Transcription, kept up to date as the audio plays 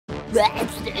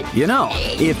You know,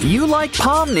 if you like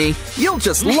Pomni, you'll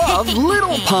just love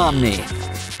Little Pomni.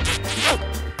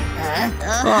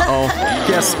 Uh-oh,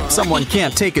 guess someone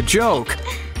can't take a joke.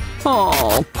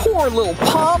 Oh, poor little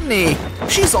Pomni.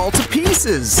 She's all to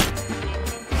pieces.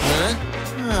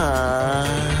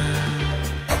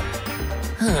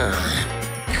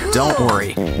 Don't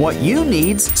worry, what you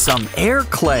need's some air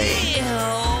clay.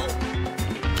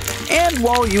 And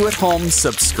while you at home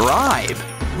subscribe,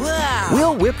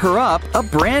 we'll whip her up a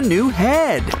brand new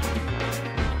head.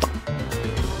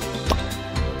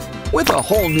 With a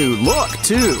whole new look,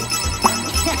 too.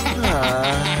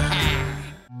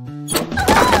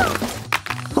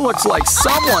 Looks like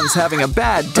someone's having a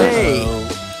bad day.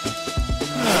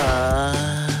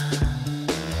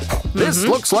 This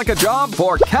looks like a job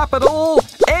for capital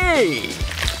A.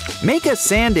 Make a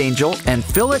sand angel and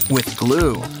fill it with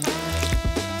glue.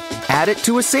 Add it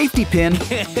to a safety pin.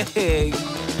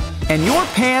 And your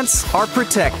pants are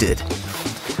protected.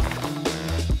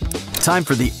 Time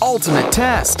for the ultimate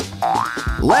test.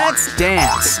 Let's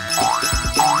dance.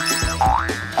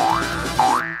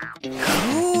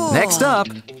 Next up,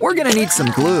 we're gonna need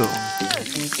some glue.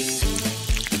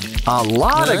 A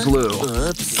lot of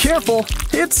glue. Careful,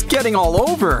 it's getting all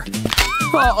over.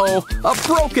 Uh-oh, a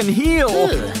broken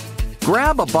heel.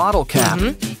 Grab a bottle cap.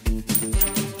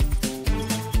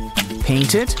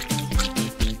 Paint it.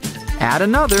 Add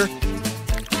another.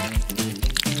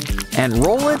 And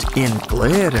roll it in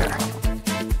glitter.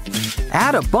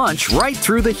 Add a bunch right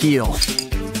through the heel.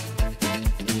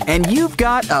 And you've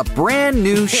got a brand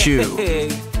new shoe.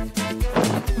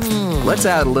 Let's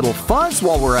add a little fuzz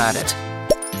while we're at it.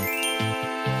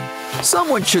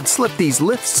 Someone should slip these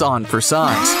lifts on for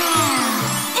size.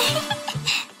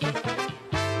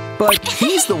 But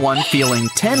he's the one feeling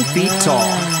 10 feet tall.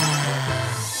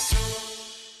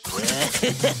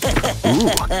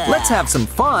 Ooh, let's have some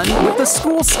fun with the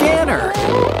school scanner.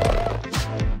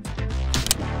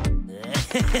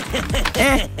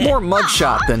 More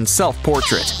mugshot than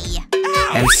self-portrait.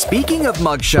 And speaking of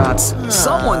mugshots,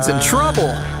 someone's in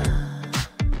trouble.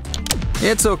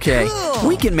 It's okay,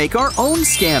 we can make our own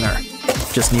scanner.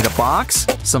 Just need a box,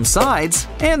 some sides,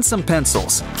 and some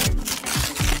pencils.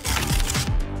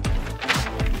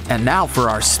 And now for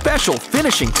our special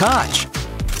finishing touch.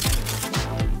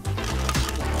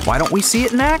 Why don't we see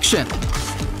it in action?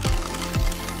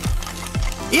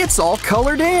 It's all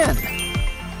colored in.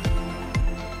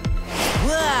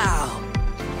 Wow!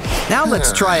 Now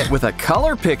let's try it with a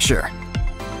color picture.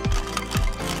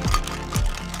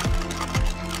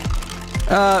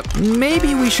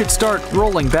 Maybe we should start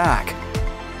rolling back.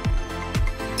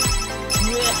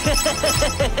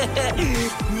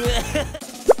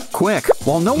 Quick,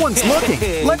 while no one's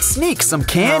looking, let's sneak some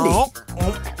candy.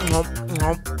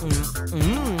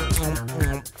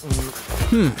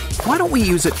 Why don't we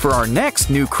use it for our next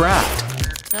new craft?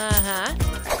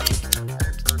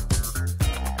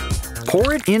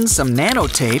 Pour it in some nano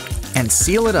tape and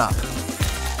seal it up.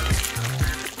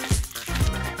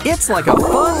 It's like a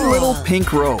fun little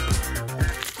pink rope.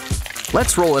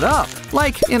 Let's roll it up,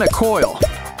 like in a coil.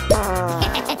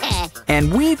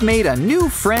 And we've made a new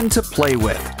friend to play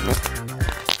with.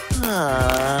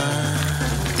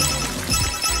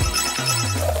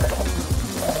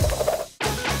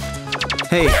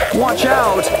 Hey, watch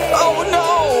out! Oh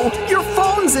no! Your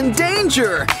phone's in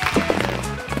danger!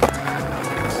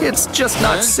 It's just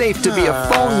not safe to be a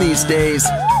phone these days.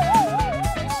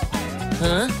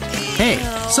 Hey,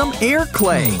 some air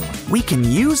clay. We can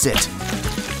use it.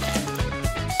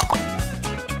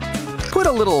 Put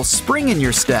a little spring in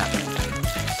your step.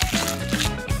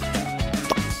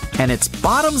 And it's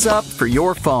bottoms up for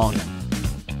your phone.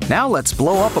 Now let's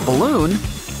blow up a balloon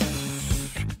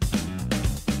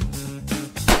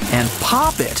and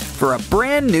pop it for a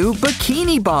brand new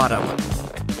bikini bottom.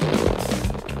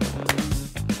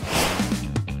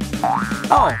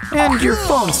 Oh, and your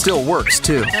phone still works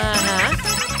too.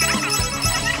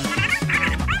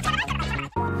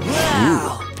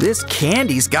 Ooh, this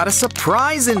candy's got a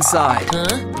surprise inside.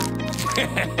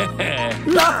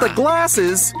 Not the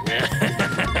glasses.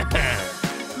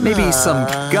 Maybe some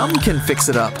gum can fix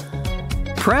it up.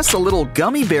 Press a little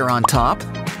gummy bear on top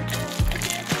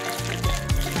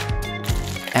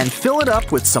and fill it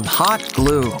up with some hot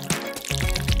glue.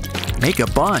 Make a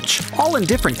bunch, all in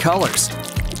different colors.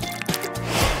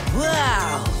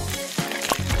 Wow!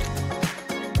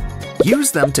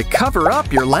 Use them to cover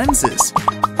up your lenses.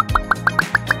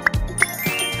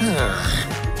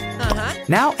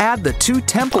 Now add the two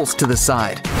temples to the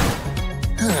side.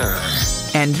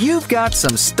 And you've got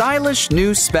some stylish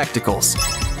new spectacles.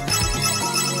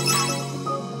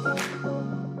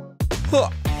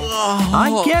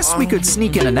 I guess we could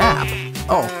sneak in a nap.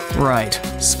 Oh, right.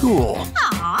 School.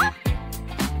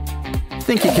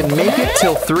 Think you can make it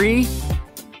till 3?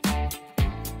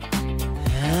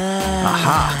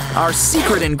 Aha! Our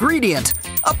secret ingredient!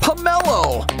 A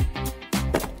pomelo!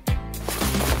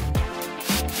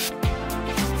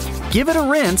 Give it a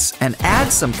rinse and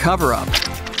add some cover-up.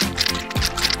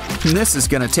 This is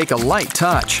gonna take a light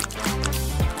touch.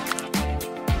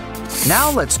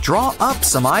 Now let's draw up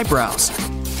some eyebrows.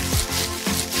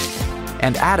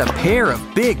 And add a pair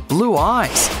of big blue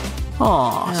eyes.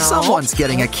 Aw, someone's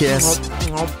getting a kiss.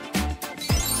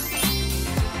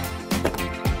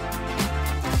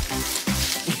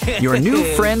 Your new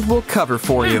friend will cover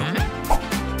for you.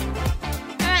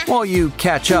 While you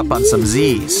catch up on some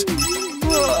Z's.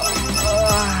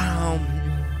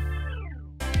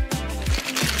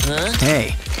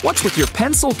 Hey, what's with your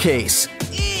pencil case?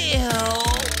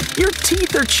 Your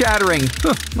teeth are chattering.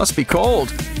 Must be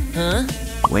cold.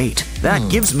 Wait, that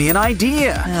gives me an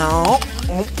idea.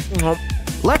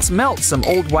 Let's melt some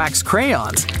old wax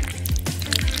crayons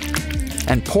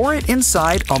and pour it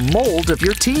inside a mold of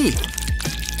your teeth.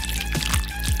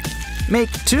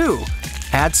 Make 2.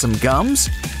 Add some gums.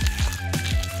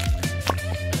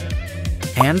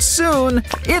 And soon,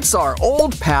 it's our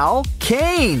old pal,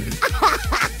 Kane.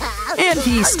 And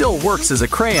he still works as a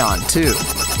crayon, too.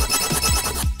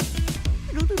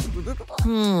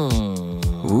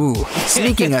 Ooh,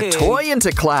 sneaking a toy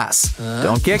into class.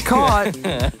 Don't get caught.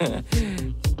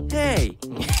 Hey.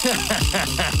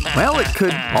 Well, it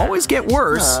could always get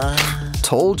worse.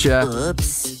 Told ya.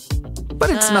 Oops. But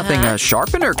it's nothing a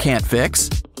sharpener can't fix.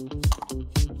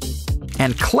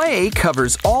 And clay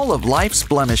covers all of life's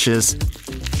blemishes.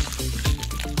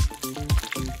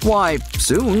 Why,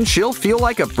 soon she'll feel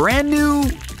like a brand new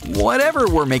whatever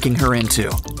we're making her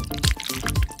into.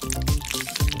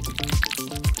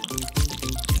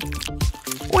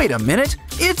 Wait a minute,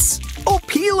 it's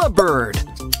Opila Bird.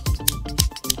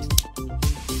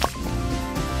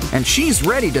 And she's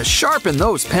ready to sharpen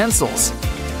those pencils.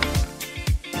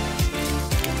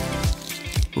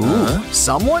 Ooh,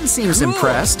 someone seems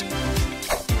impressed.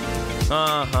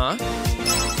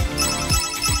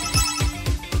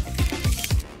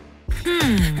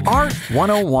 Art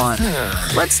 101.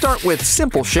 Let's start with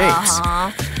simple shapes.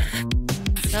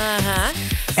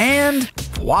 And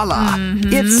voila!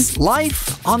 It's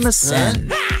life on the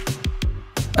Seine.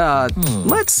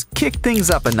 Let's kick things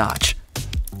up a notch.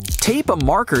 Tape a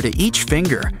marker to each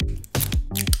finger.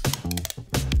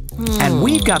 And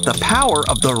we've got the power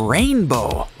of the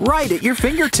rainbow right at your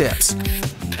fingertips.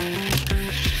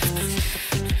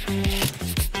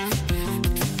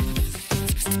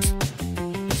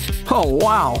 Oh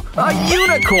wow, a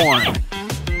unicorn!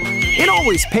 It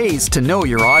always pays to know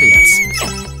your audience.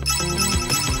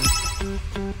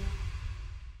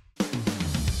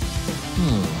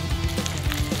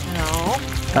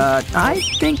 I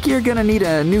think you're gonna need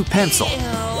a new pencil.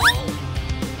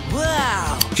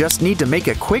 Wow. Just need to make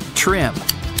a quick trim.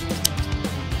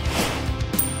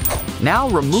 Now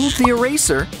remove the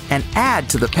eraser and add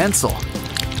to the pencil.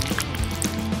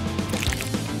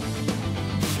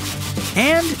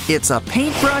 And it's a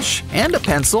paintbrush and a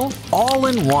pencil all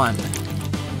in one.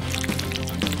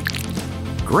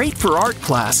 Great for art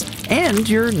class and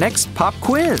your next pop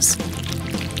quiz.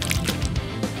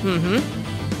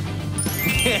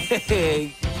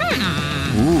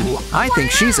 Ooh, I think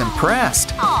she's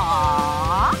impressed.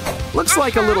 Looks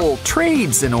like a little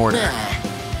trade's in order.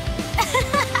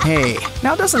 Hey,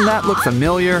 now doesn't that look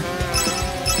familiar?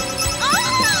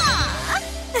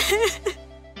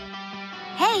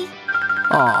 Hey.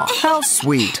 Aw, how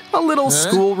sweet. A little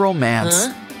school romance.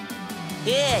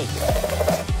 Hey.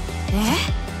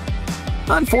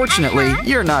 Unfortunately,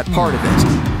 you're not part of it.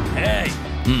 Hey.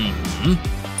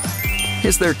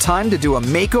 Is there time to do a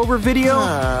makeover video?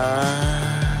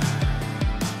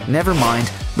 Never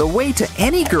mind. The way to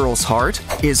any girl's heart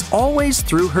is always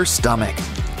through her stomach.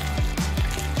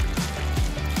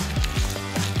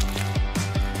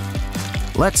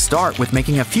 Let's start with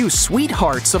making a few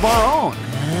sweethearts of our own.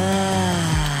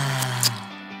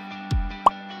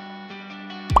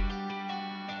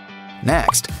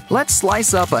 Next, let's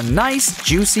slice up a nice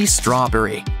juicy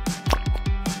strawberry.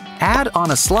 Add on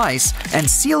a slice and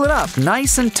seal it up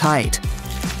nice and tight.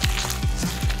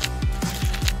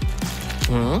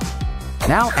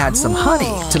 Now add some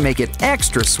honey to make it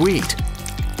extra sweet.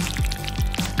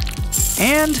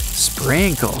 And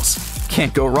sprinkles.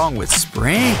 Can't go wrong with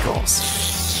sprinkles.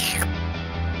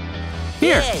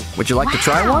 Here, would you like to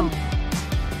try one?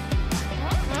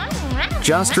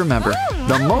 Just remember,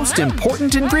 the most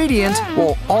important ingredient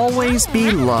will always be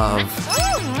love.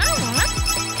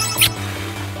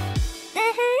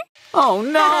 Oh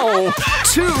no!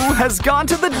 2 has gone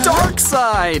to the dark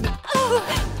side!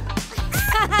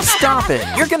 Stop it!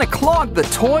 You're gonna clog the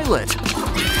toilet!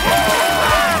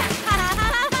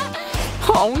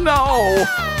 Oh no!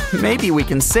 Maybe we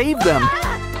can save them.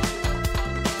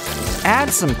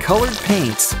 Add some colored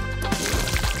paints.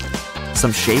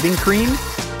 Some shaving cream.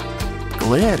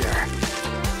 Glitter.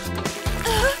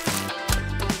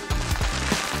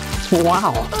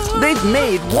 Wow! They've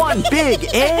made one big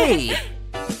A!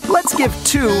 Let's give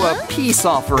 2 a peace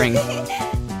offering.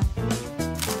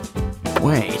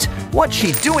 Wait, what's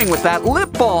she doing with that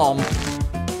lip balm?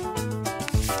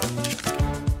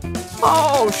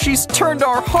 Oh, she's turned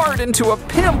our heart into a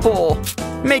pimple.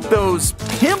 Make those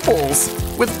pimples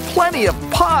with plenty of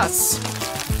pus.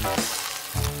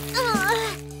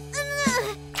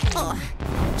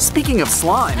 Speaking of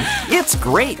slime, it's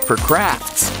great for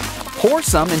crafts. Pour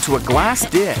some into a glass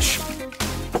dish.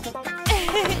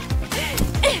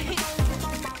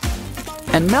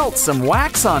 And melt some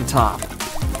wax on top.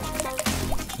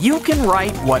 You can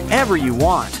write whatever you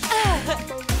want.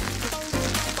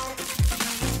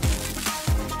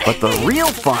 But the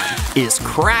real fun is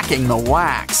cracking the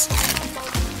wax.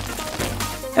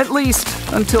 At least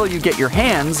until you get your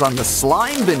hands on the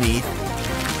slime beneath.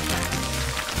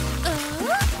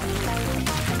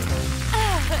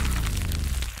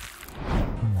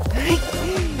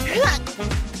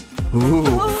 Ooh,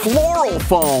 floral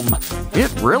foam!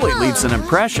 It really leaves an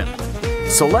impression.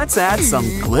 So let's add some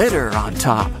glitter on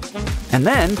top. And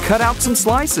then cut out some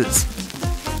slices.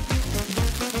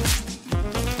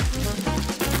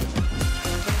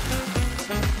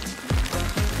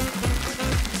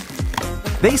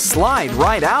 They slide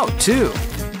right out, too.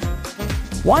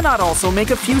 Why not also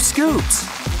make a few scoops?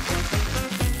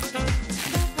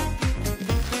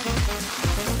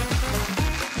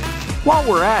 While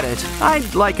we're at it,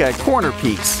 I'd like a corner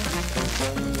piece.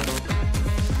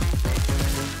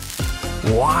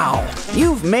 Wow,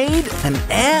 you've made an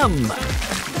M!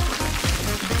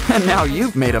 And now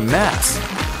you've made a mess.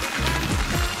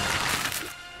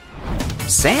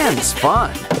 Sand's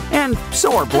fun, and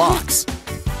so are blocks.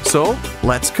 So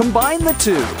let's combine the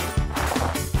 2.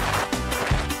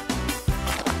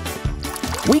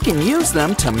 We can use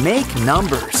them to make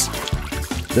numbers.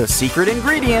 The secret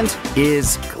ingredient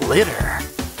is glitter.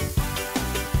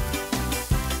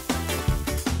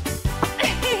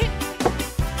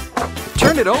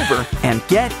 Turn it over and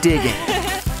get digging.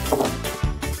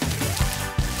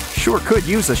 Sure could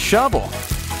use a shovel.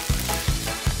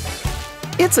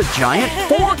 It's a giant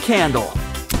 4 candle.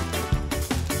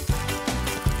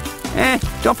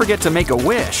 Don't forget to make a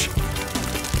wish.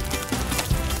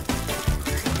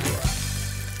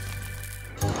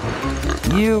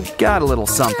 You got a little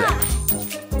something.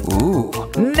 Ooh,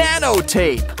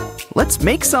 nanotape! Let's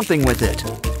make something with it.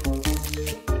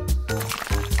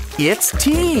 It's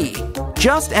tea!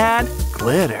 Just add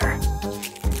glitter.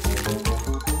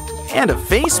 And a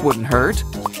face wouldn't hurt.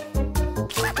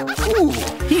 Ooh,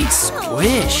 he's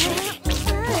squishy.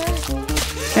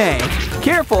 Hey,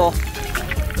 careful!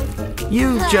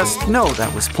 You just know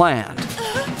that was planned.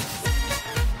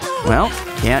 Well,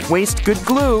 can't waste good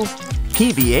glue.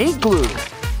 PVA glue.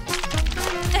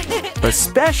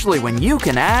 Especially when you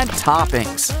can add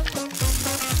toppings.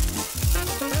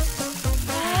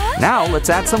 Now let's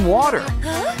add some water.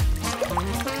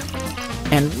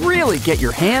 And really get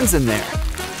your hands in there.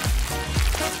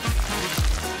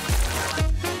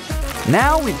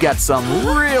 Now we've got some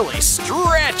really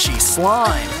stretchy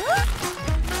slime.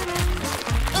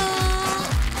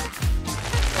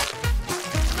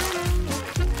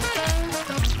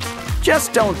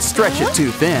 Just don't stretch it too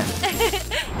thin.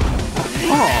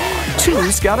 Oh,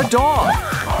 2's got a dog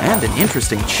and an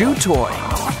interesting chew toy.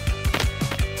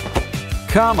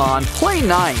 Come on, play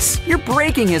nice. You're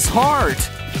breaking his heart.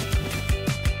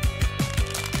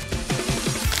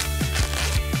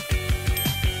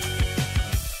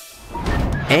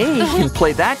 A can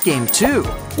play that game too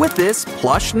with this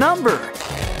plush number.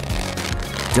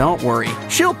 Don't worry,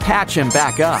 she'll patch him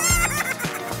back up.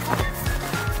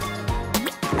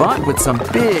 But with some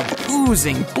big,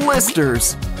 oozing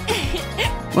blisters.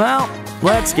 Well,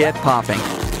 let's get popping.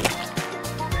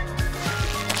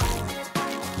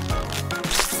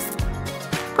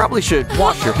 Probably should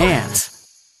wash your hands.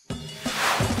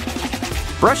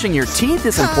 Brushing your teeth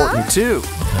is important too.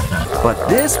 But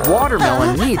this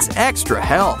watermelon needs extra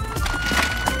help.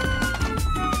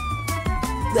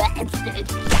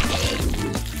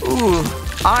 Ooh,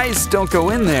 eyes don't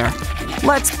go in there.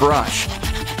 Let's brush.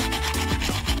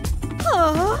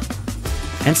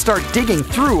 And start digging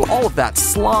through all of that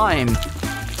slime.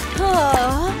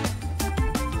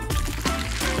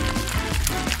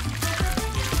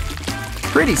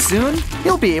 Pretty soon,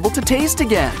 he'll be able to taste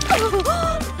again.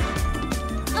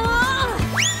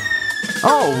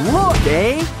 Oh, look,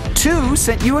 eh? 2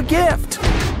 sent you a gift.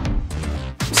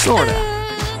 Sorta.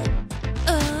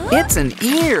 It's an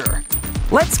ear.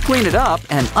 Let's clean it up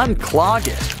and unclog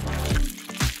it.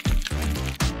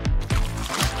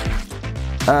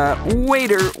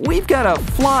 Waiter, we've got a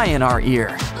fly in our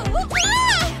ear.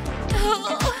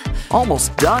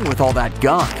 Almost done with all that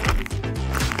gunk.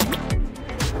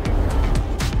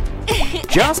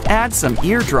 Just add some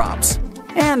eardrops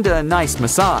and a nice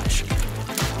massage.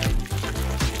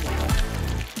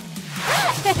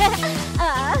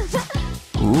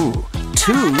 Ooh,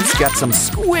 2's got some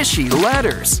squishy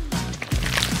letters.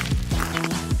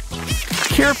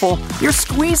 Careful, you're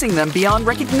squeezing them beyond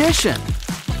recognition.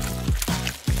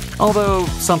 Although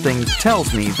something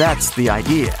tells me that's the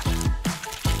idea.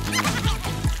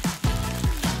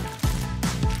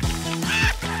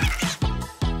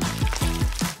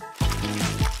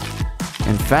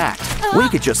 In fact, we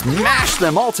could just mash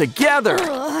them all together.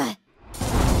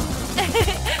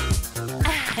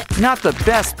 Not the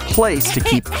best place to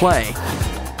keep clay.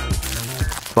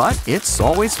 But it's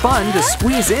always fun to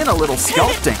squeeze in a little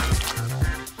sculpting.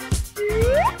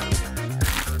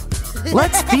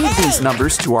 Let's feed these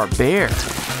numbers to our bear.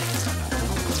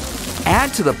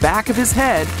 Add to the back of his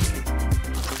head.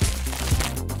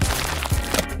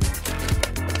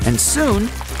 And soon,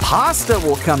 pasta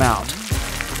will come out.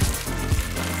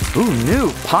 Who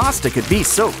knew pasta could be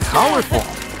so colorful?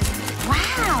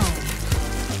 Wow!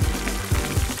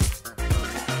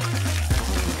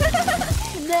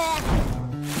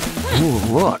 Ooh,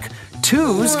 look,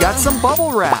 2's got some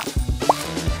bubble wrap.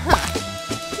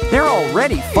 They're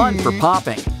already fun for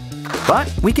popping,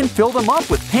 but we can fill them up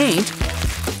with paint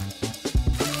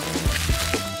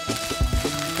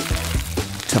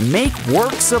to make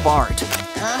works of art.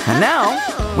 And now,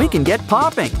 we can get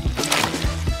popping.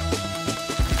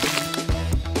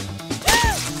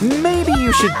 Maybe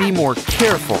you should be more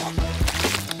careful.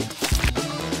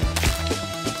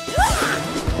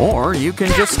 Or you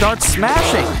can just start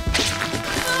smashing.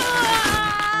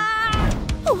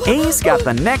 A's got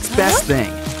the next best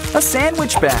thing, a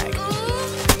sandwich bag.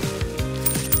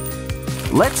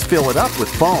 Let's fill it up with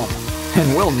foam,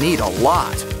 and we'll need a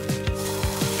lot.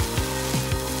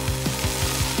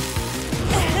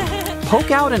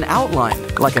 Poke out an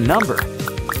outline, like a number,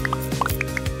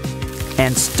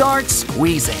 and start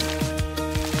squeezing.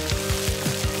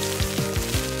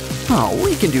 Oh,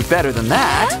 we can do better than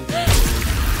that.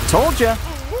 Told ya.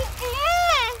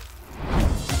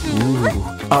 Ooh,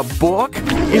 a book?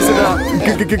 Is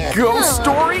it a ghost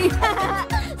story?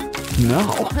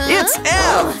 No, it's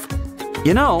F!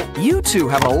 You know, you two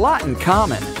have a lot in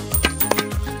common.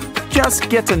 Just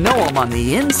get to know him on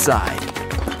the inside.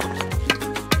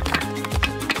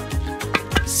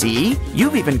 See,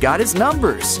 you've even got his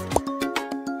numbers.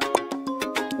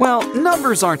 Well,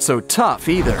 numbers aren't so tough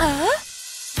either.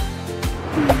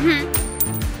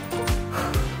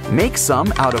 Make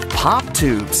some out of pop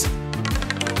tubes.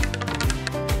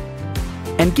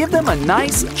 And give them a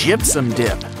nice gypsum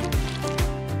dip.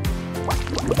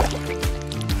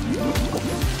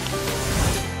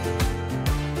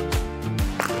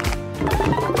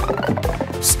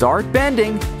 Start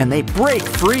bending, and they break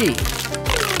free.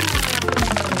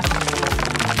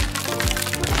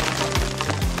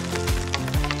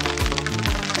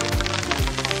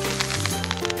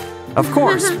 Of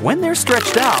course, when they're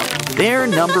stretched out, they're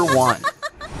number 1.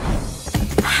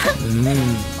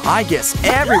 I guess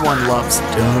everyone loves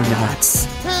donuts.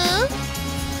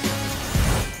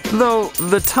 Though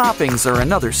the toppings are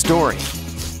another story.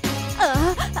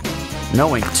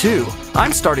 Knowing 2,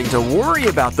 I'm starting to worry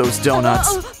about those donuts.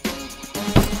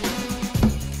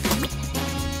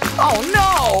 Oh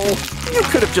no! You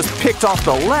could have just picked off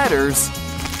the letters.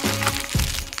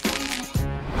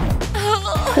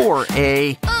 Poor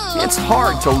A. It's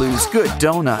hard to lose good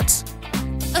donuts.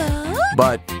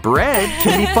 But bread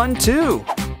can be fun too.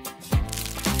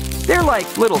 They're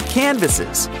like little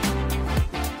canvases.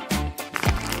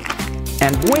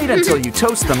 And wait until you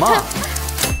toast them up.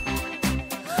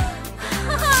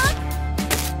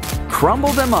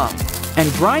 Crumble them up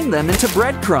and grind them into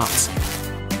breadcrumbs.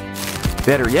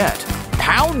 Better yet,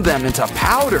 pound them into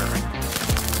powder.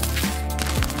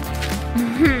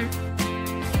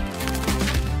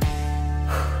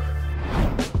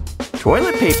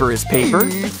 Toilet paper is paper,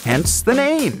 hence the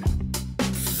name.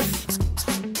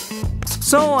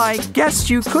 So I guess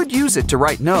you could use it to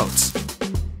write notes.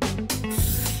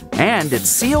 And it's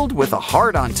sealed with a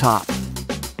heart on top.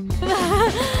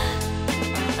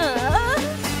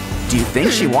 Do you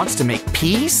think she wants to make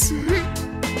peace?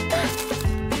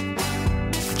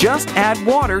 Just add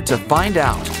water to find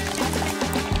out.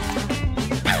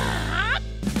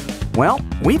 Well,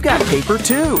 we've got paper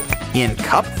too, in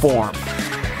cup form.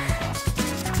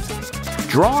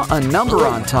 Draw a number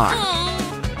on top.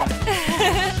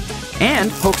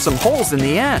 And poke some holes in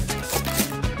the end.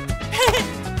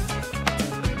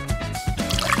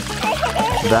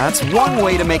 That's one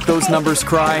way to make those numbers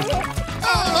cry.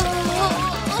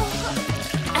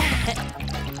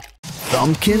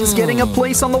 Thumbkin's getting a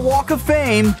place on the Walk of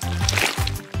Fame.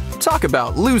 Talk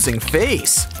about losing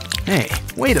face. Hey,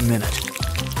 wait a minute.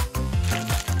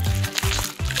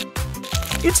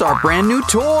 It's our brand new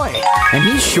toy, and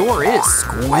he sure is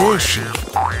squishy.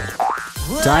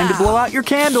 Time to blow out your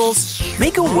candles.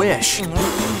 Make a wish.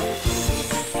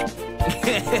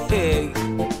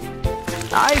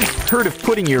 I've heard of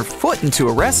putting your foot into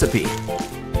a recipe.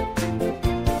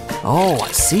 Oh,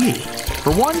 I see.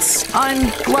 For once,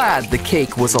 I'm glad the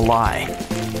cake was a lie.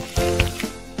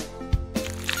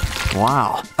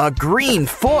 Wow, a green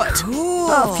foot. Cool.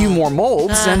 A few more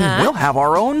molds and we'll have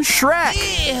our own Shrek.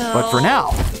 Ew. But for now,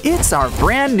 it's our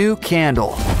brand new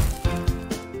candle.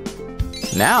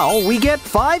 Now we get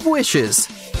 5 wishes,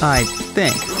 I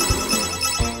think.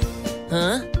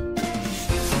 Huh?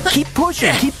 Keep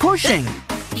pushing, keep pushing.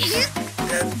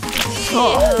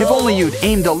 Oh, if only you'd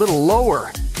aimed a little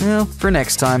lower. Well, for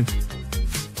next time.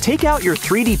 Take out your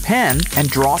 3D pen and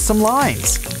draw some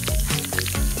lines.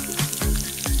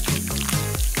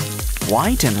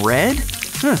 White and red?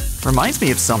 Reminds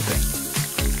me of something.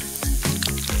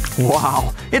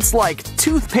 Wow, it's like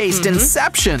toothpaste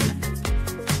inception.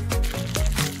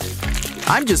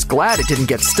 I'm just glad it didn't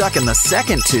get stuck in the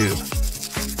second tube.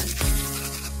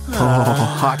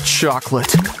 Oh, hot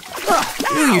chocolate.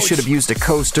 Knew you should have used a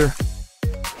coaster.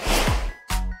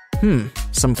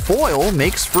 Some foil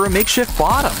makes for a makeshift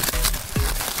bottom.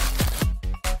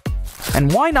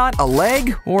 And why not a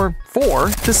leg or 4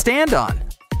 to stand on?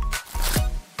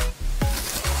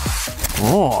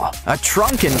 Oh, a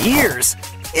trunk and ears.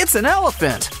 It's an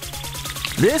elephant.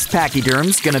 This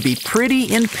pachyderm's gonna be pretty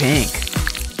in pink.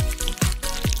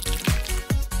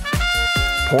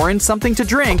 Pour in something to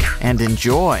drink and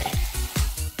enjoy.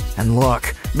 And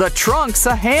look, the trunk's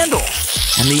a handle,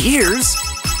 and the ears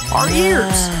are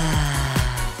ears.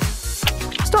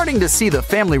 Starting to see the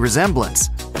family resemblance.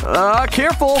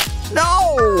 Careful!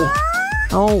 No!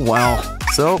 Oh well.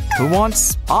 So, who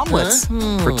wants omelets?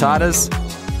 Frittatas?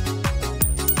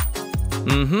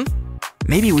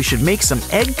 Maybe we should make some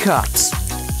egg cups.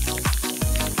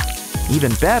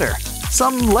 Even better,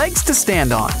 some legs to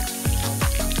stand on.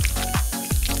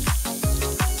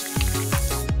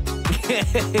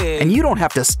 And you don't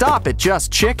have to stop at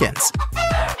just chickens.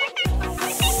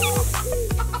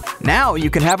 Now you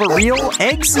can have a real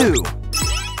egg zoo.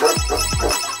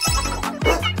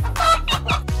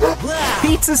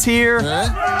 Pizza's here.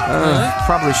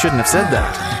 Probably shouldn't have said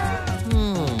that.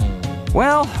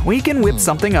 Well, we can whip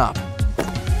something up.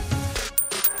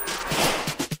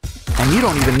 And you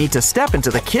don't even need to step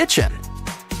into the kitchen.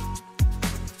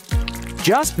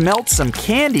 Just melt some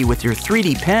candy with your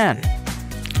 3D pen.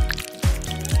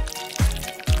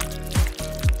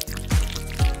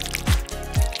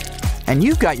 And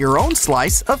you've got your own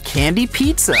slice of candy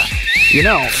pizza. You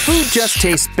know, food just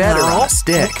tastes better on a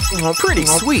stick. Pretty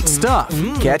sweet stuff.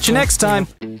 Catch you next time.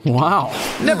 Wow,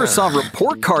 never saw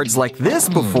report cards like this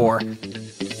before.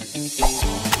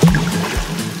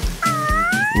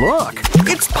 Look,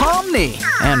 it's Pomni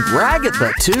and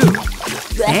Ragatha too.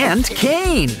 And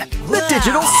Kane. The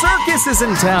digital circus is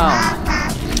in town.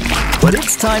 But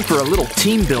it's time for a little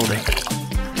team building.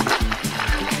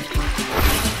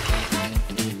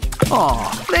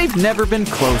 Aw, they've never been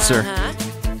closer.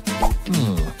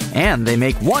 And they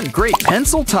make one great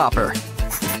pencil topper.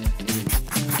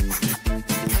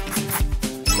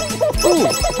 Ooh,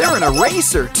 they're an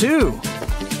eraser too.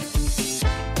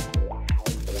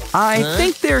 I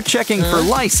think they're checking for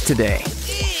lice today.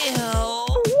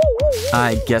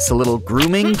 I guess a little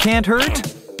grooming can't hurt.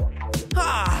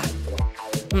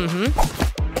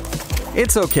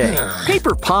 It's okay.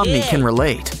 Paper Pomni can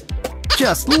relate.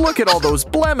 Just look at all those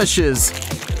blemishes.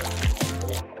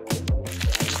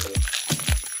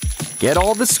 Get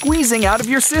all the squeezing out of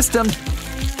your system.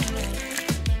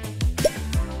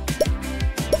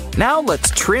 Now let's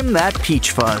trim that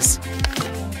peach fuzz.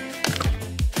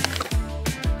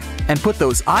 And put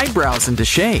those eyebrows into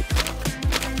shape.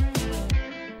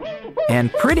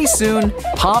 And pretty soon,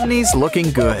 Pomni's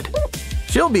looking good.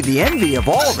 She'll be the envy of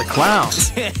all the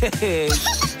clowns.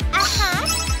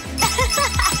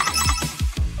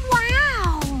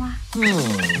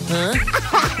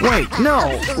 Wait,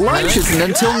 no, lunch isn't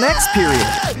until next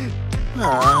period.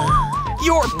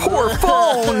 Your poor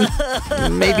phone!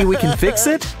 Maybe we can fix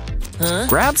it?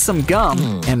 Grab some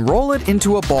gum and roll it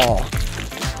into a ball.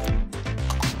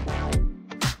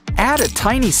 Add a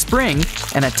tiny spring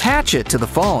and attach it to the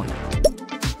phone.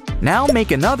 Now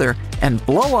make another and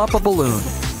blow up a balloon.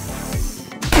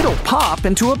 It'll pop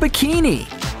into a bikini.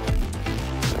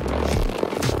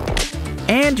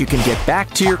 And you can get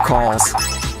back to your calls.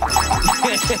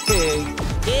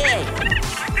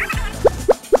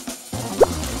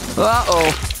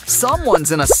 Uh-oh,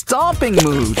 someone's in a stomping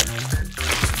mood.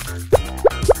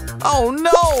 Oh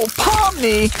no,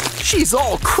 Pomni! She's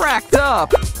all cracked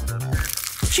up.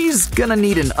 She's gonna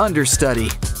need an understudy.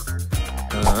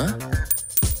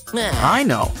 I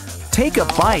know. Take a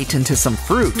bite into some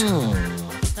fruit.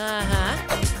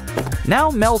 Now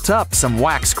melt up some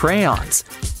wax crayons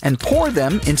and pour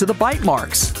them into the bite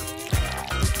marks.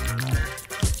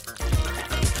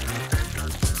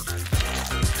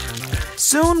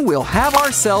 Soon we'll have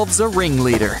ourselves a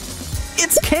ringleader.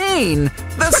 It's Kane!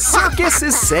 The circus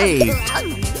is saved!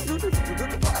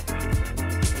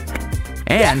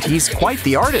 And he's quite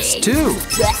the artist, too.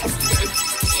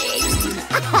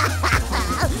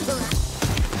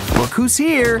 Look who's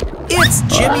here! It's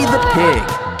Jimmy the Pig!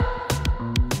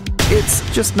 It's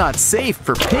just not safe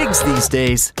for pigs these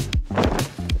days.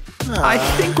 I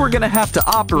think we're gonna have to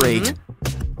operate.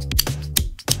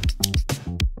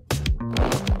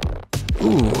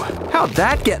 Ooh, how'd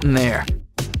that get in there?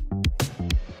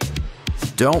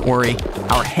 Don't worry,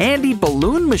 our handy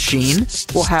balloon machine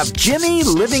will have Jimmy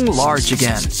living large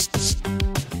again.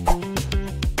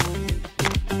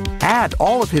 Add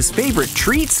all of his favorite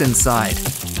treats inside.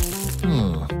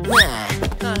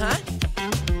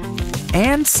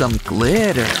 And some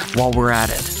glitter while we're at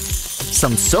it.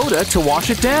 Some soda to wash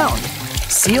it down.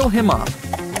 Seal him up.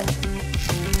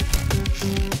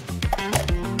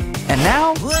 And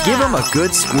now, give him a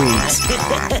good squeeze.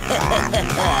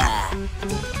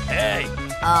 Hey!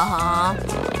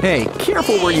 Hey,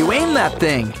 careful where you aim that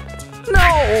thing.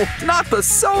 No, not the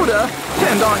soda.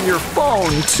 And on your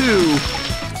phone, too.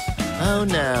 Oh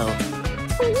no.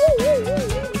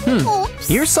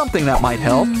 Here's something that might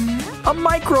help. A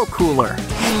micro cooler.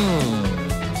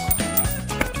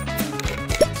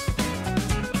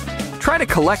 Try to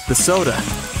collect the soda.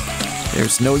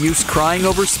 There's no use crying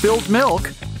over spilled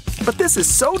milk. But this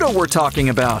is soda we're talking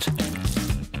about.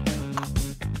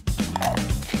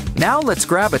 Now let's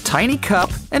grab a tiny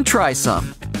cup and try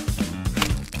some.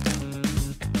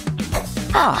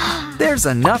 Ah, there's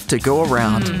enough to go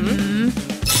around.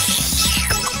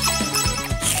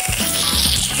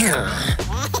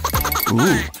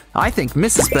 Ooh, I think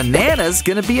Mrs. Banana's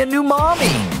gonna be a new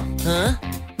mommy.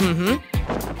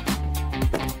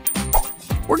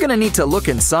 We're gonna need to look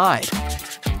inside.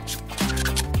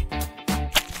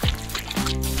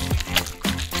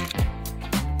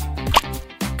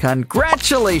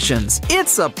 Congratulations!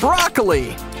 It's a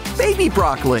broccoli! Baby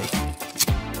broccoli!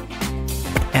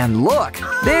 And look,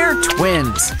 they're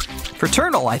twins.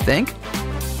 Fraternal, I think.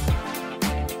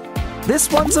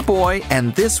 This one's a boy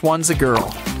and this one's a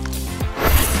girl.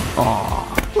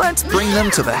 Aw, let's bring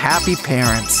them to the happy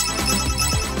parents.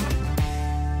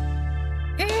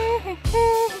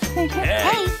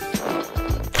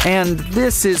 And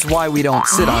this is why we don't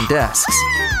sit on desks.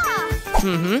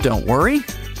 Don't worry,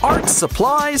 art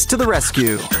supplies to the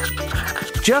rescue.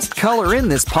 Just color in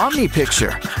this Pomni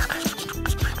picture.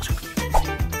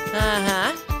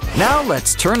 Now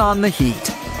let's turn on the heat.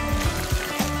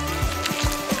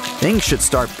 Things should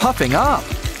start puffing up.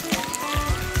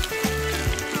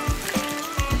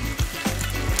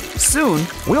 Soon,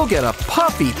 we'll get a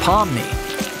puffy Pomni.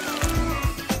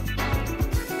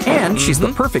 And she's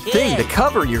the perfect thing to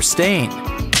cover your stain.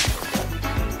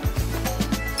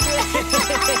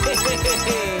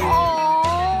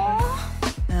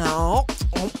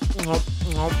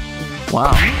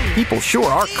 Wow, people sure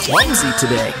are clumsy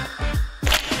today.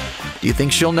 Do you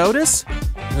think she'll notice?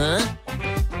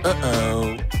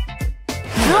 Uh-oh.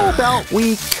 How about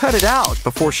we cut it out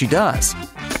before she does?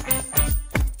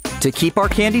 To keep our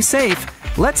candy safe,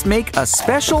 let's make a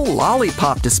special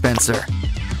lollipop dispenser.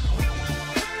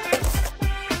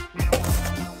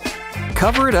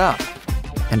 Cover it up.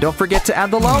 And don't forget to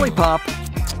add the lollipop.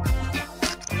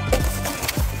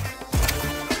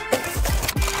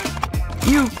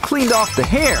 You cleaned off the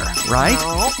hair, right?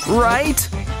 Right?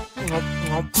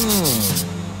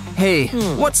 Hey,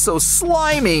 what's so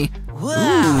slimy?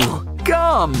 Ooh,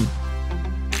 gum!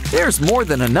 There's more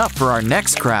than enough for our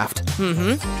next craft.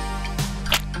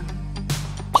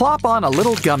 Plop on a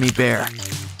little gummy bear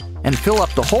and fill up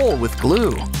the hole with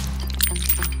glue.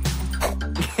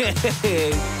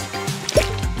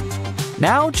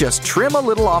 Now just trim a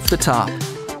little off the top.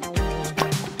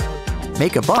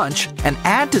 Make a bunch and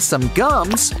add to some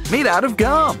gums made out of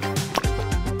gum.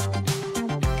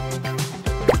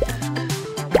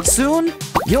 Soon,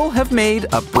 you'll have made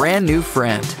a brand new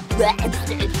friend.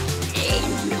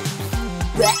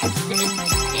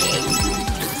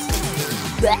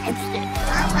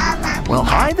 Well,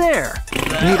 hi there.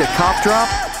 Need a cough drop?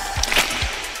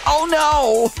 Oh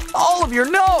no! All of your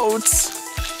notes!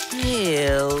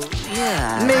 Ew,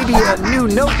 yeah. Maybe a new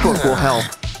notebook will help.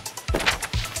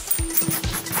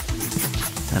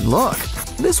 And look,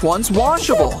 this one's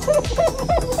washable.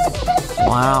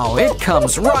 Wow, it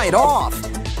comes right off.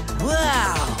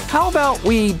 Wow. How about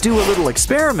we do a little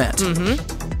experiment?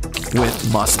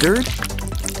 With mustard,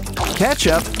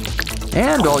 ketchup,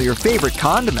 and all your favorite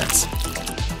condiments.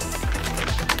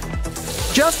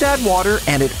 Just add water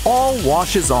and it all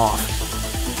washes off.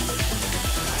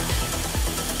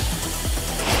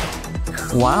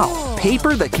 Wow,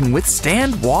 paper that can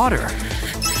withstand water.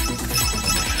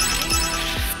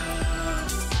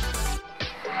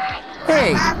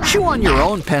 Hey, chew on your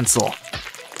own pencil.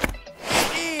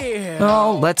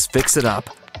 Oh, let's fix it up.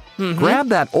 Grab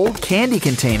that old candy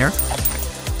container.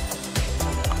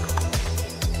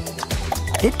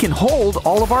 It can hold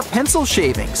all of our pencil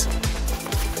shavings.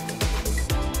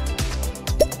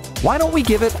 Why don't we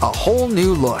give it a whole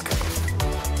new look?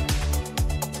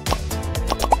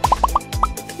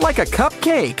 Like a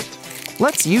cupcake.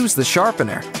 Let's use the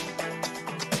sharpener.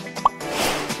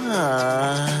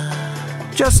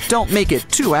 Just don't make it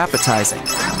too appetizing.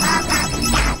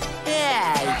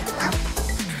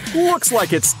 Looks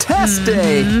like it's test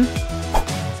day.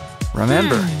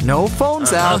 Remember, no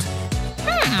phones out.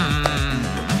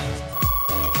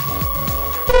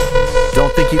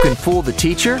 Don't think you can fool the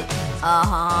teacher?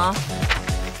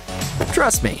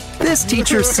 Trust me, this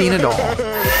teacher's seen it all.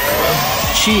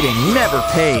 Cheating never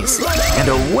pays, and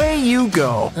away you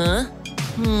go.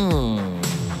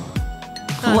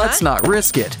 Let's not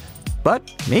risk it, but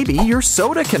maybe your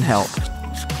soda can help.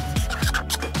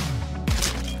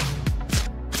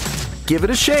 Give it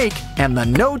a shake, and the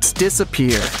notes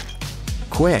disappear.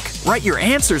 Quick, write your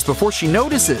answers before she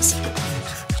notices.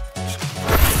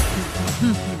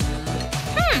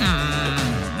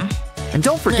 And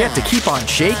don't forget to keep on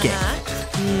shaking.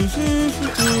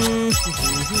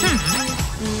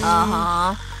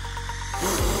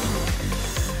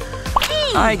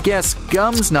 I guess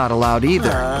gum's not allowed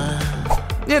either.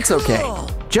 It's okay.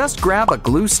 Just grab a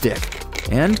glue stick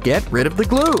and get rid of the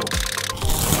glue.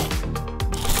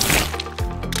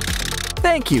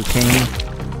 Thank you, Kane.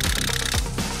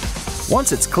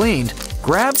 Once it's cleaned,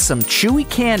 grab some chewy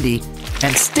candy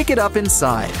and stick it up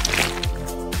inside.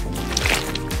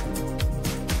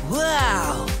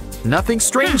 Wow. Nothing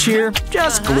strange here,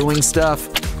 just gluing stuff.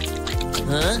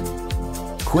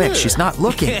 Quick, she's not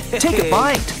looking. Take a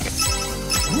bite.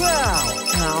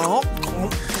 Wow.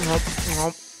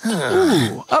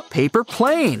 Ooh, a paper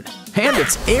plane. And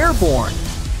it's airborne.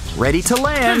 Ready to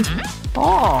land.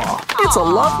 Aw, it's a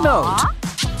love note.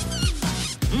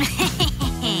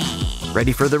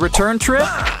 Ready for the return trip?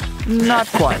 Not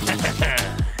quite.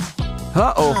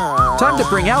 Uh-oh, time to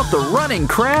bring out the running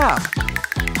crab.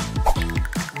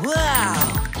 Wow.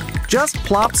 Just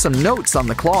plop some notes on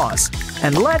the claws,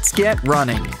 and let's get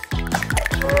running. Hey,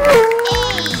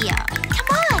 come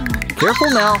on.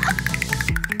 Careful now.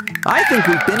 I think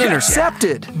we've been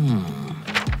intercepted.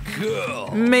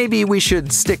 Maybe we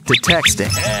should stick to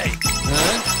texting.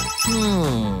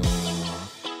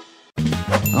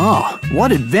 Oh,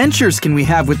 what adventures can we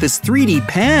have with this 3D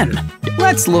pen?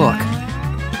 Let's look.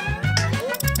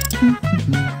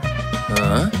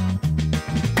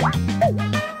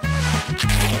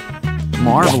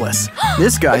 Marvelous.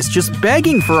 This guy's just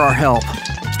begging for our help.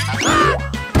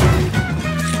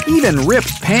 Even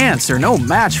ripped pants are no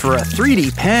match for a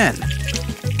 3D pen.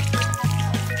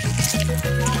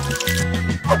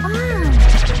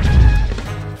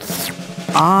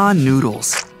 Ah,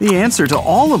 noodles. The answer to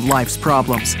all of life's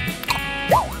problems.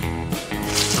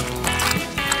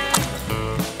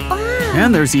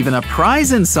 And there's even a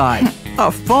prize inside.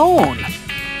 A phone.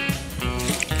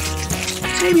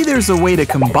 Maybe there's a way to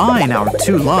combine our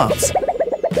two loves.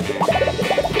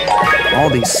 All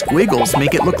these squiggles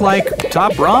make it look like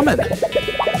top ramen.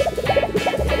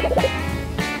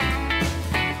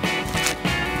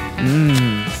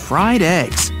 Fried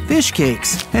eggs, fish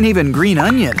cakes, and even green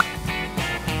onion.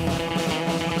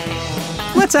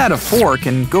 Let's add a fork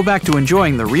and go back to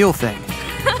enjoying the real thing.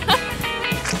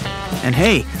 And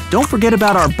hey, don't forget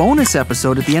about our bonus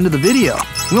episode at the end of the video.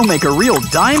 We'll make a real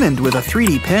diamond with a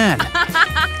 3D pen.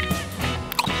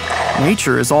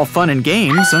 Nature is all fun and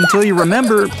games until you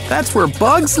remember that's where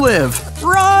bugs live.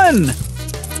 Run!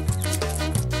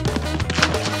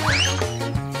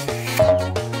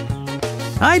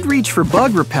 I'd reach for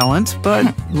bug repellent,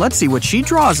 but let's see what she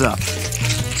draws up.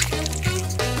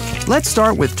 Let's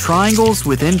start with triangles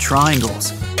within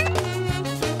triangles.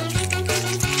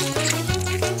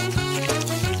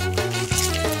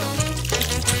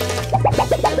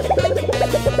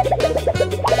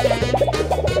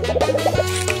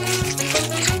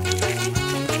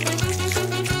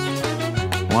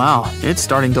 Wow, it's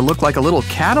starting to look like a little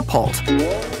catapult.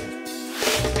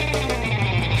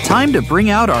 Time to bring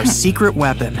out our secret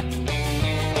weapon.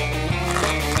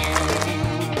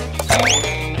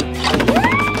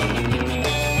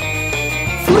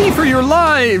 Flee for your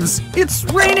lives! It's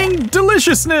raining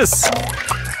deliciousness!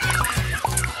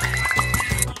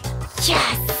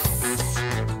 Yes!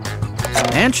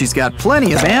 And she's got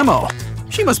plenty of ammo.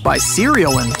 She must buy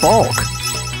cereal in bulk.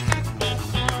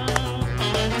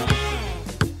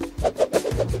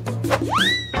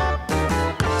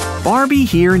 Barbie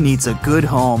here needs a good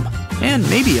home, and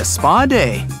maybe a spa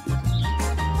day.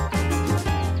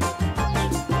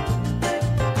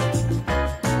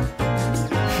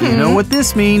 You know what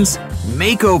this means?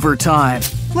 Makeover time.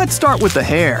 Let's start with the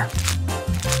hair.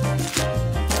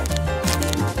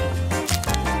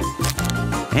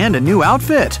 And a new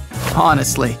outfit.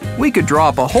 Honestly, we could draw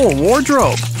up a whole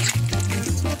wardrobe.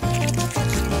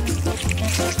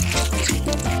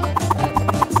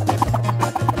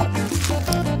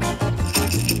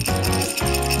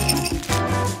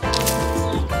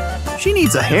 She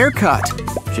needs a haircut.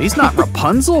 She's not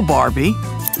Rapunzel, Barbie.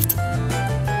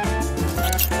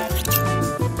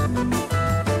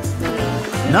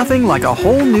 Nothing like a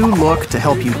whole new look to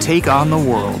help you take on the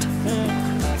world.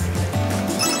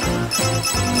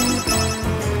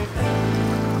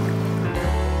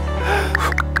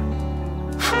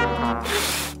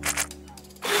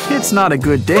 It's not a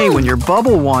good day when your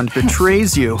bubble wand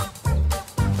betrays you.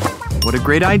 What a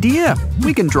great idea!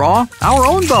 We can draw our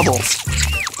own bubbles.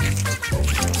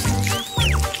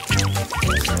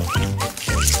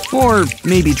 Or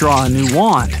maybe draw a new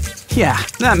wand. Yeah,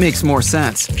 that makes more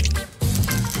sense.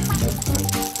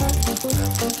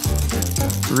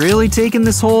 Really taking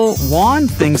this whole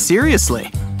wand thing seriously.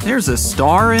 There's a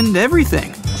star and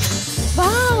everything.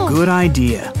 Wow! Good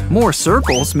idea. More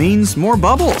circles means more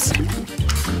bubbles.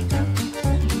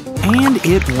 And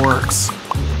it works.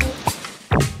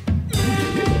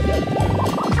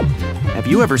 Have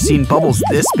you ever seen bubbles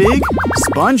this big?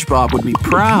 SpongeBob would be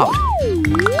proud.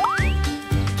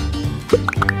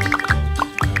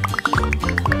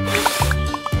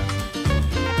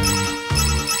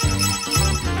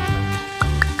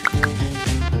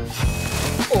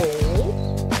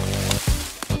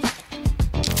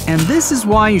 And this is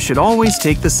why you should always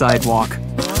take the sidewalk.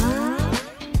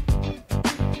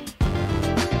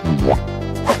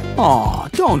 Aw,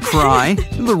 don't cry.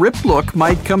 The ripped look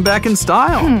might come back in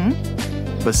style.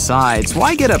 Besides,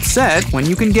 why get upset when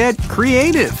you can get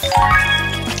creative?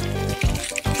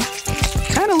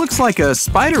 Kinda looks like a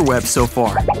spider web so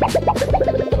far.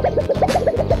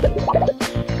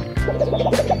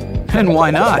 And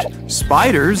why not?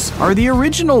 Spiders are the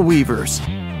original weavers.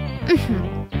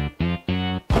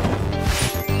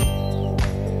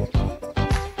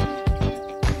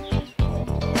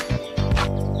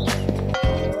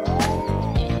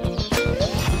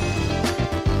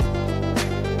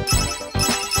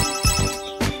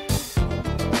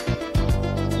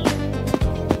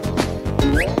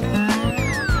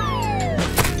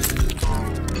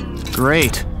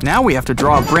 Great. Now we have to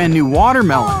draw a brand new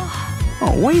watermelon.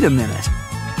 Oh, wait a minute.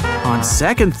 On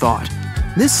second thought,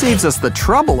 this saves us the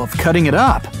trouble of cutting it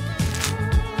up.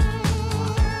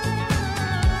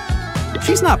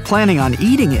 She's not planning on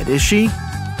eating it, is she?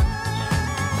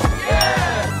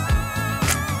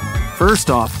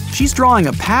 First off, she's drawing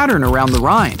a pattern around the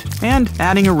rind and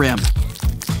adding a rim.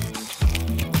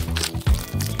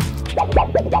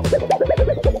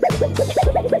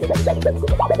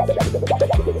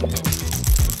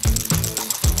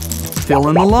 Fill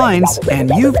in the lines, and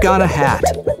you've got a hat.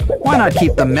 Why not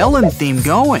keep the melon theme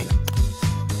going?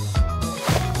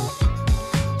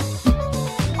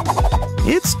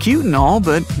 It's cute and all,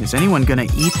 but is anyone gonna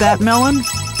eat that melon?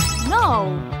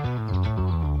 No.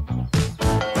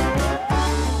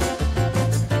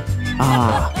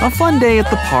 Ah, a fun day at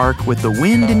the park with the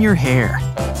wind in your hair.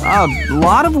 A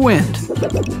lot of wind.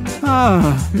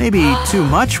 Maybe too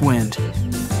much wind.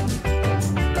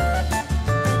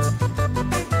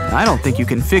 I don't think you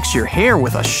can fix your hair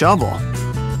with a shovel.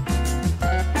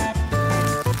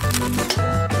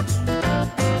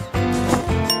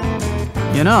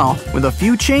 You know, with a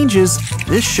few changes,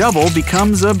 this shovel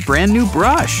becomes a brand new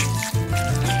brush.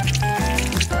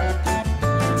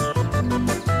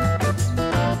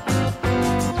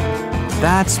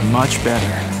 That's much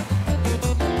better.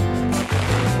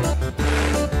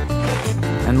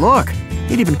 And look,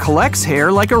 it even collects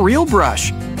hair like a real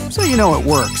brush, so you know it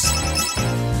works.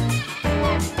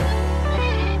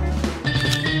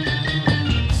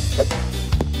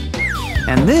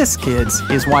 And this, kids,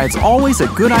 is why it's always a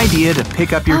good idea to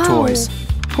pick up your toys,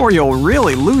 or you'll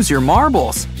really lose your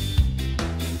marbles.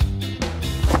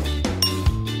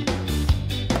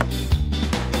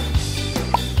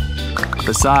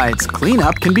 Besides,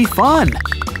 cleanup can be fun.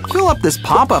 Fill up this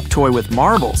pop-up toy with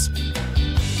marbles.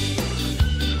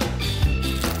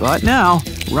 But now,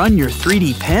 run your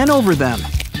 3D pen over them.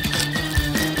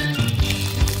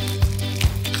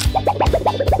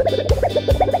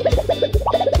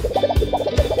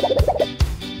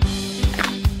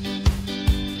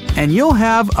 And you'll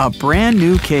have a brand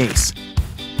new case.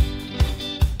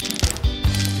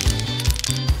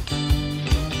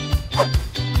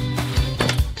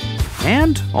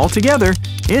 And altogether,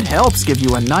 it helps give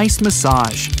you a nice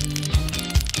massage.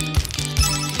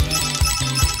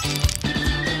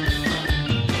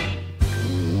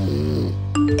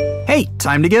 Hey,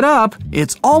 time to get up.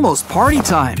 It's almost party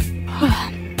time.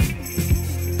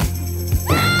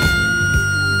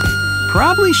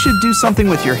 Probably should do something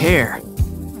with your hair.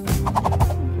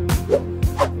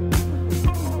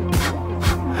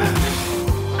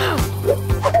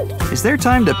 Is there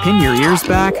time to pin your ears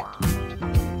back?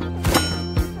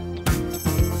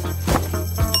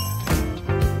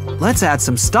 Let's add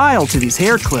some style to these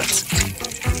hair clips.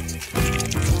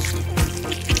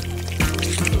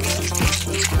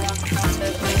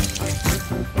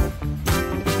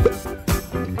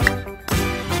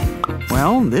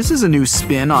 Well, this is a new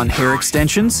spin on hair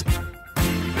extensions.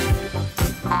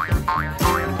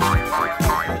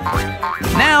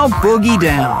 Now boogie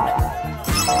down.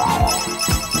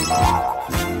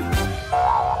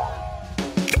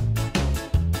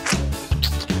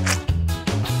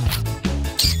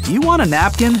 Do you want a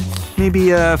napkin?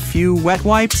 Maybe a few wet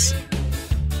wipes?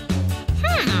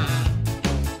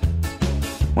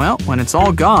 Well, when it's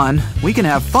all gone, we can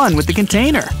have fun with the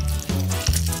container.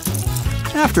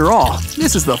 After all,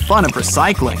 this is the fun of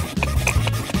recycling.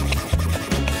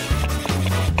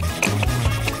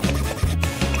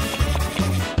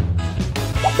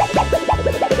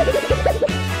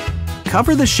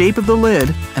 Cover the shape of the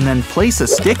lid and then place a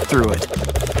stick through it.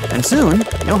 And soon,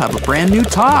 you'll have a brand new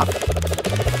top.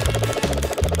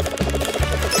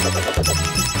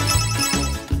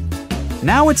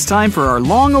 Now it's time for our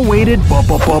long-awaited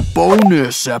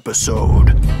bonus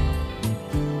episode.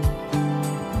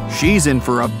 She's in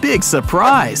for a big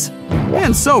surprise,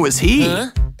 and so is he.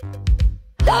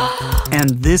 And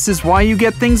this is why you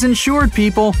get things insured,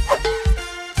 people.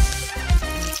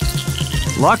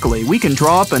 Luckily, we can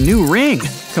draw up a new ring,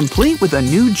 complete with a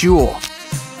new jewel.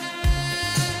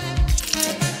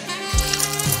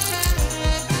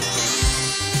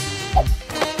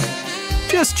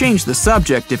 Just change the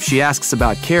subject if she asks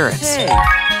about carrots. Hey.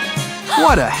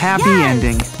 What a happy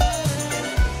ending.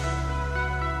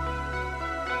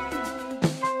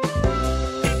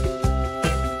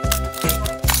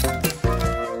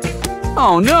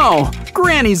 Oh no!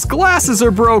 Granny's glasses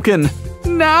are broken!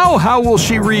 Now how will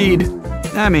she read?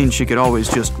 I mean, she could always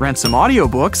just rent some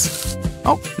audiobooks.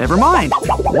 Oh, never mind.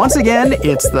 Once again,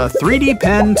 it's the 3D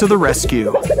pen to the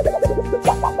rescue.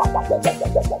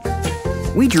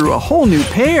 We drew a whole new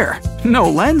pair. No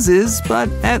lenses, but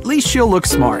at least she'll look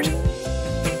smart.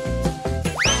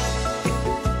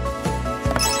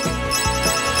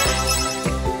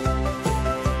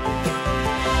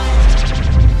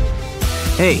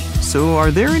 Hey, so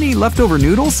are there any leftover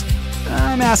noodles?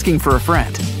 I'm asking for a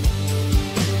friend.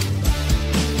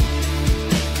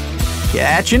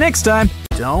 Catch you next time.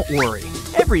 Don't worry,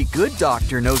 every good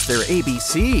doctor knows their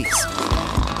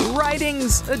ABCs.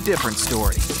 Writing's a different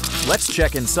story. Let's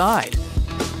check inside.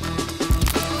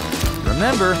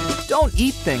 Remember, don't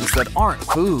eat things that aren't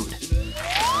food.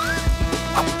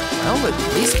 Well,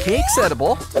 at least cake's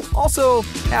edible. Also,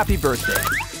 happy birthday.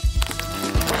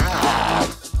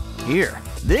 Here,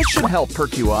 this should help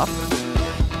perk you up.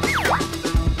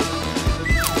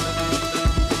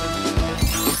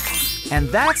 And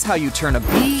that's how you turn a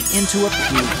B into a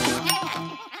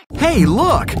P. Hey,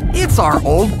 look! It's our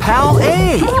old pal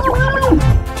A!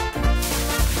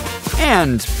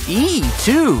 And E,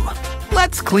 too.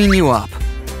 Let's clean you up.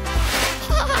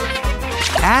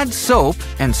 Add soap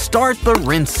and start the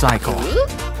rinse cycle.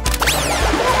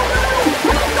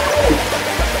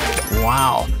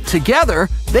 Wow, together,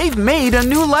 they've made a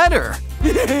new letter.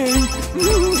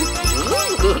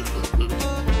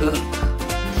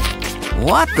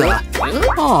 What the?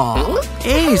 Aw,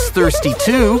 A's thirsty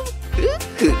too.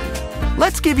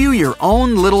 Let's give you your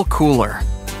own little cooler.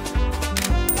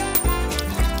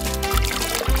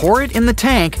 Pour it in the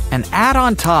tank and add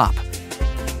on top.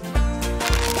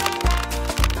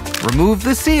 Remove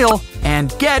the seal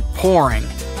and get pouring.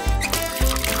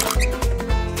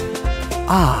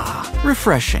 Ah,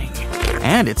 refreshing.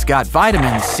 And it's got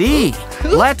vitamin C.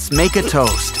 Let's make a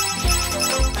toast.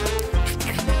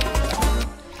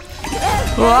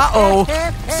 Uh-oh!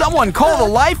 Someone call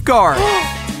the lifeguard!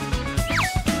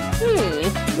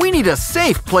 We need a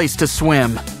safe place to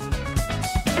swim.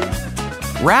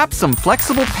 Wrap some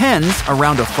flexible pens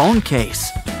around a phone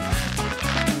case.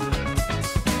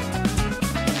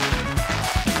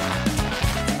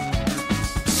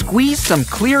 Squeeze some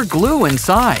clear glue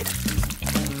inside.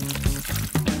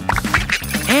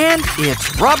 And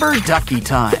it's rubber ducky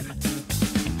time.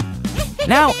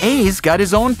 Now A's got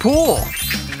his own pool.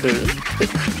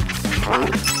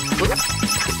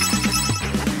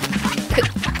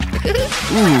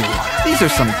 Ooh, these are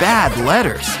some bad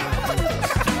letters.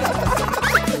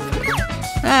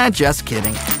 Just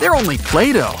kidding. They're only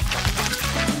Play-Doh.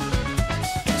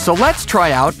 So let's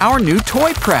try out our new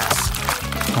toy press.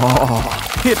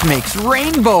 Oh, it makes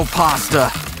rainbow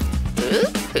pasta.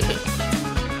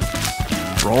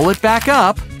 Roll it back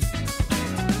up.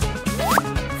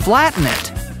 Flatten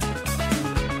it.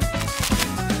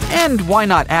 And why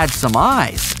not add some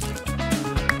eyes?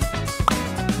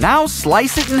 Now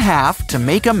slice it in half to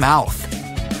make a mouth.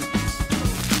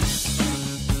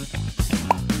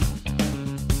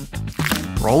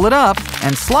 Roll it up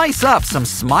and slice up some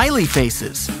smiley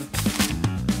faces.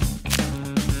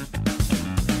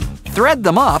 Thread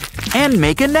them up and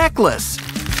make a necklace.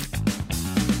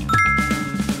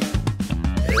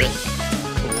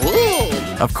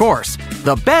 Of course,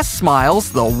 the best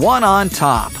smile's the one on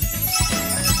top.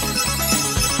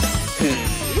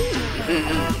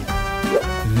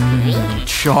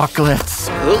 Chocolates.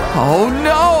 Oh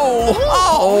no!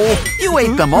 Oh, you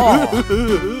ate them all.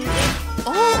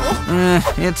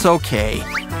 It's okay.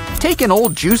 Take an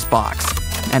old juice box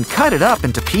and cut it up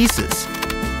into pieces.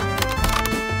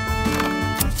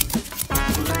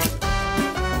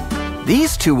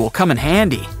 These two will come in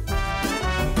handy.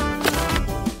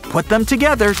 Put them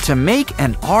together to make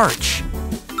an arch.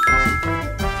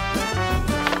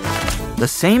 The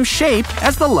same shape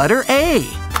as the letter A.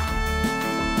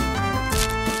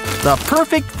 The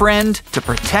perfect friend to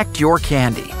protect your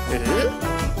candy.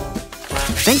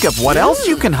 Think of what else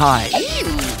you can hide.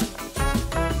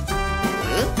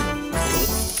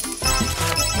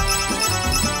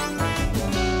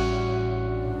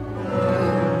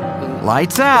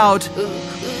 Lights out.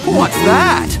 What's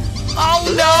that? Oh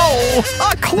no!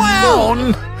 A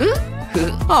clown!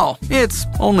 Oh, it's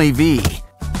only V.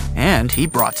 And he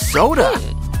brought soda.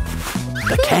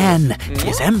 The can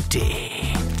is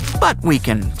empty. But we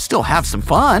can still have some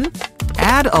fun.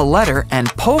 Add a letter and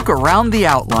poke around the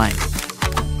outline.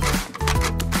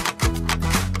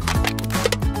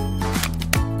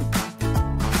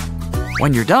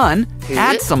 When you're done,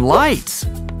 add some lights.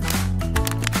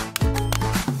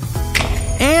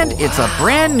 And it's a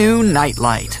brand new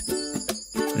nightlight.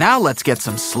 Now let's get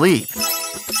some sleep.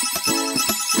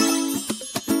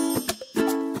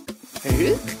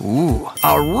 Ooh,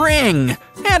 a ring!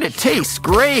 And it tastes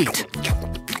great!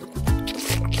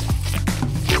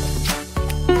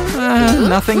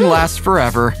 Nothing lasts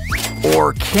forever.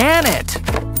 Or can it?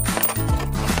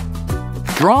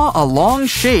 Draw a long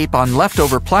shape on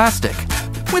leftover plastic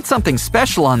with something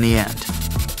special on the end.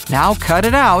 Now cut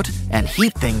it out and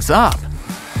heat things up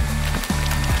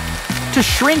to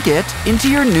shrink it into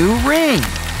your new ring.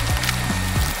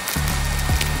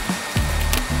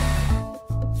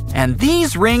 And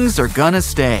these rings are gonna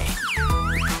stay.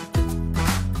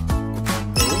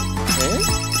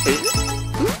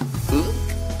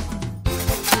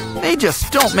 They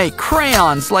just don't make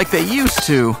crayons like they used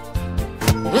to.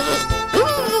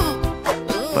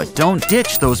 But don't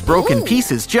ditch those broken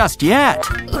pieces just yet.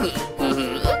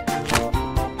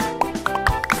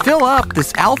 Fill up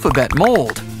this alphabet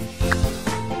mold.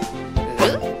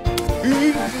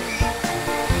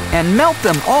 And melt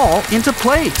them all into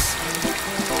place.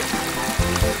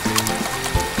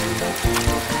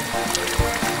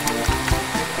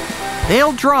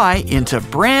 They'll dry into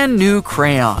brand new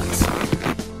crayons.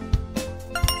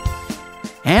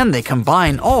 And they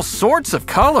combine all sorts of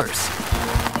colors.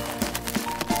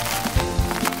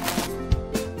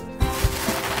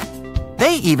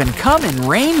 They even come in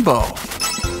rainbow.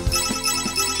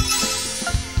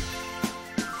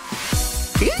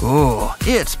 Ooh,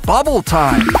 it's bubble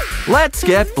time. Let's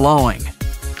get blowing.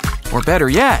 Or better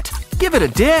yet, give it a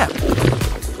dip.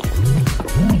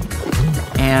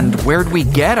 And where'd we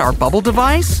get our bubble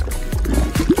device?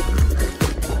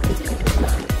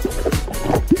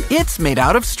 It's made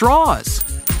out of straws,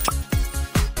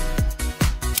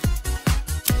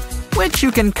 which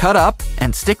you can cut up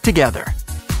and stick together.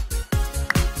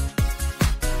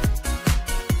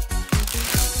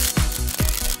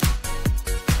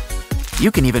 You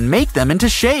can even make them into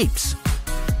shapes.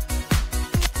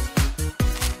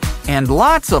 And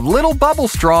lots of little bubble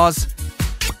straws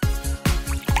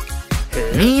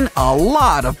mean a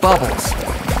lot of bubbles.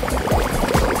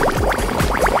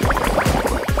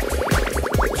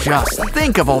 Just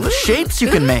think of all the shapes you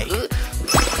can make.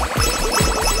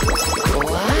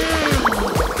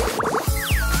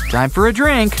 Time for a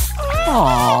drink.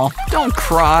 Aw, don't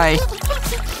cry.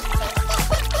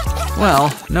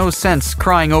 Well, no sense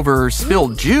crying over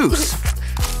spilled juice.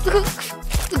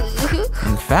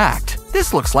 In fact,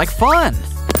 this looks like fun.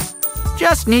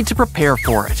 Just need to prepare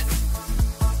for it.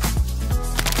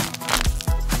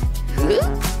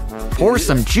 Pour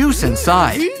some juice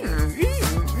inside.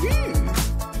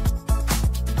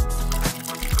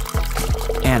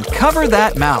 And cover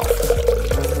that mouth.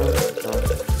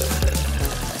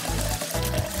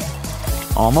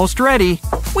 Almost ready.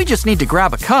 We just need to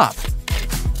grab a cup.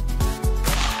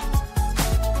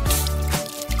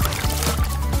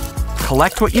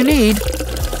 Collect what you need.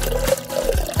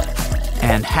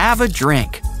 And have a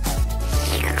drink.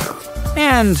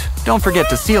 And don't forget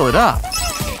to seal it up.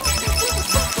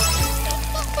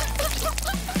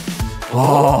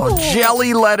 Oh,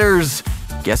 jelly letters!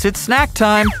 Guess it's snack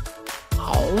time.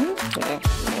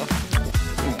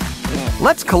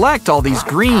 Let's collect all these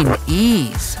green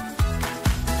E's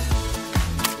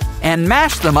and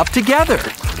mash them up together.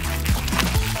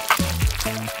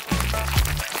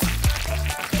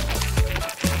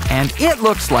 And it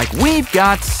looks like we've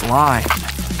got slime.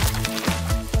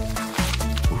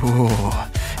 Ooh,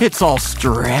 it's all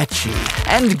stretchy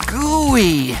and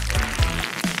gooey.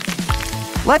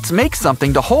 Let's make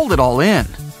something to hold it all in.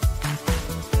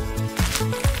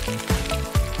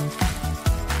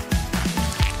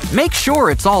 Make sure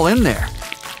it's all in there.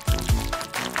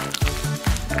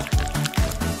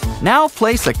 Now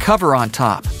place a cover on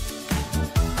top.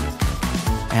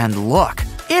 And look,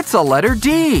 it's a letter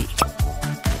D.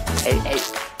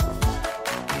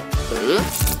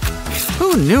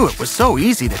 Who knew it was so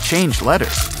easy to change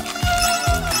letters?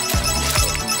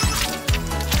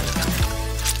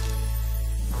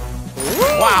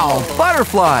 Wow,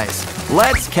 butterflies!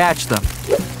 Let's catch them.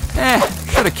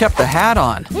 Should have kept the hat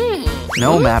on.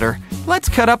 No matter. Let's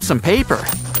cut up some paper.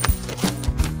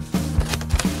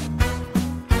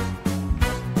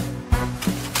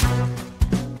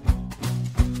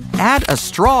 Add a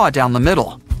straw down the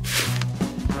middle.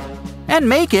 And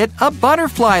make it a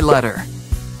butterfly letter.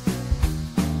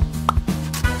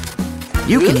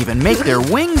 You can even make their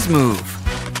wings move.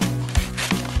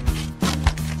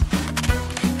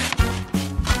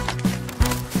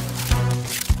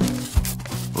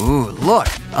 Ooh, look,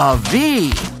 a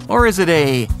V. Or is it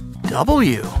a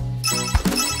W?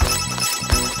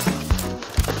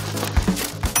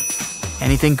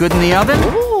 Anything good in the oven?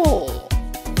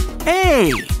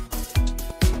 Hey!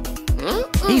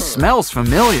 He smells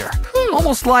familiar.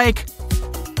 Almost like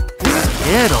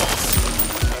Skittles.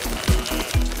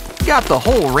 Got the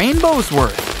whole rainbow's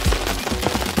worth.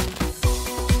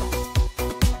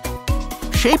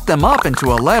 Shape them up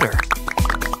into a letter.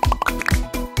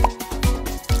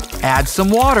 Add some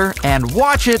water and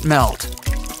watch it melt.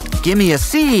 Give me a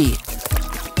C,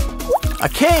 a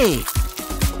K,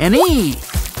 an E.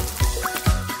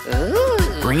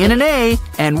 Bring in an A,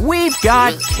 and we've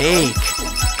got cake.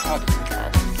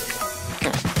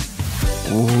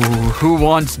 Ooh, who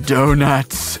wants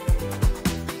donuts?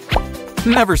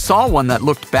 Never saw one that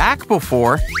looked back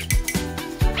before.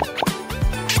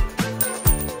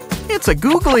 It's a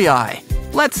googly eye.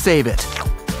 Let's save it.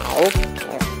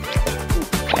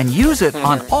 And use it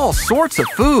on all sorts of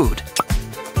food.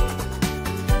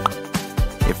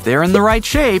 If they're in the right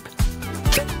shape,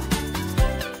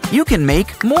 you can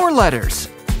make more letters.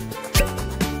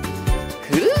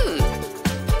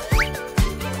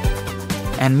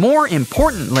 And more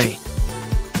importantly,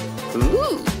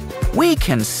 we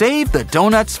can save the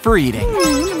donuts for eating.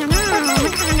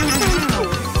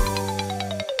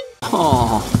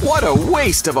 Oh, what a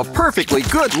waste of a perfectly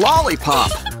good lollipop.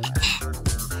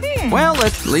 Well,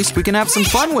 at least we can have some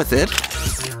fun with it.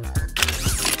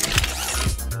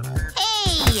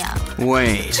 Hey!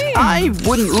 Wait, I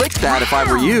wouldn't lick that if I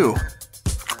were you.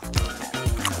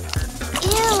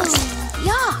 Ew!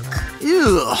 Yuck!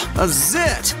 Ew, a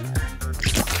zit!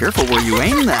 Careful where you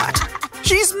aim that.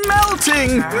 She's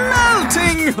melting!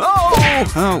 Melting!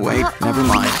 Oh! Oh, wait, never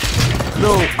mind.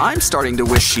 Though I'm starting to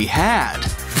wish she had.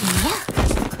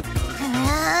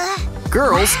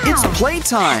 Girls, it's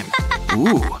playtime!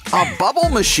 Ooh, a bubble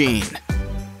machine!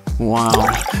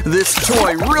 Wow, this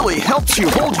toy really helps you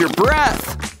hold your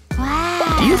breath!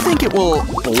 Do you think it will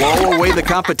blow away the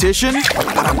competition?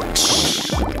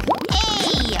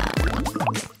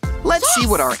 Let's see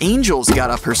what our angel's got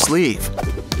up her sleeve.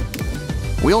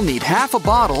 We'll need half a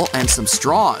bottle and some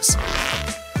straws.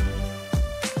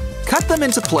 Cut them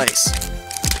into place.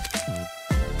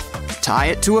 Tie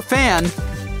it to a fan.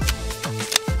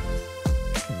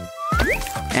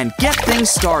 And get things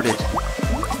started.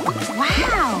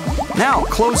 Wow! Now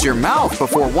close your mouth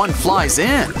before one flies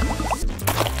in.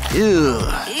 Ew.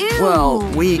 Well,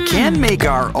 we can make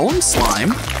our own slime.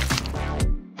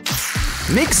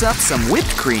 Mix up some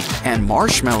whipped cream and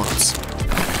marshmallows.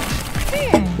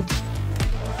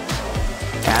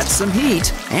 Add some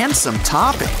heat and some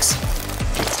toppings.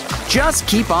 Just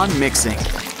keep on mixing.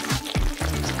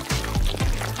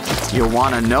 You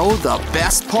want to know the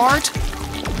best part?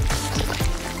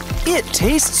 It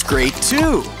tastes great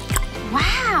too.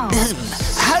 Wow!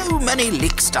 How many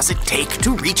licks does it take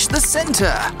to reach the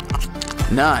center?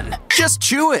 None. Just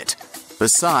chew it.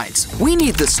 Besides, we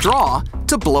need the straw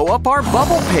to blow up our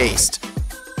bubble paste.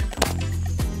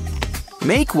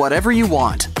 Make whatever you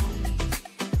want.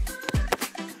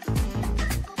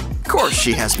 Of course,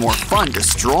 she has more fun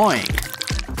destroying.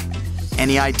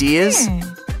 Any ideas?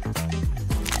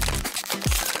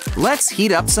 Let's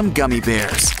heat up some gummy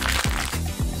bears.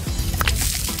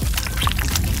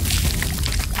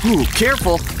 Ooh,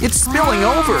 careful, it's spilling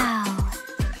over.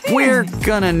 We're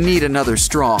gonna need another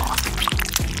straw.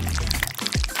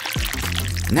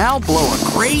 Now blow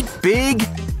a great big,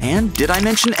 and did I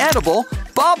mention edible,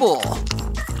 bubble.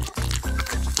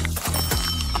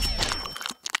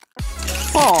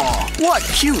 Aw, what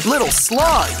cute little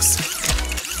slugs.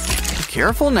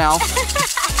 Careful now.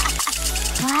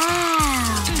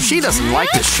 Wow! She doesn't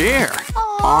like to share.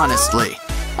 Honestly,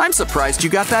 I'm surprised you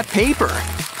got that paper.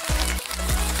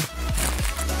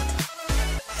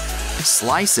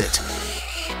 Slice it.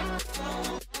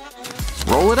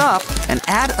 Roll it up and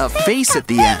add a face at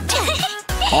the end.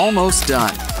 Almost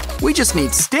done. We just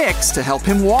need sticks to help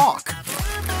him walk.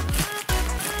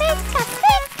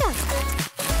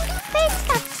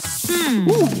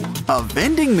 Ooh, a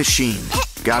vending machine.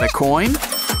 Got a coin?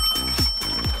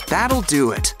 That'll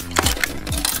do it.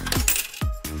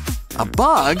 A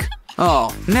bug?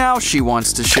 Oh, now she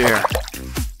wants to share.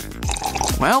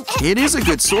 Well, it is a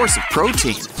good source of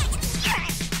protein.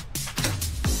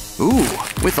 Ooh,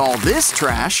 with all this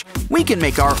trash, we can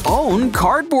make our own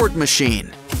cardboard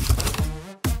machine.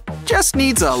 Just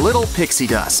needs a little pixie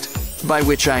dust, by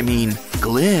which I mean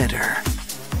glitter.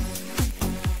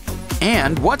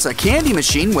 And what's a candy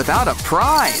machine without a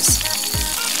prize?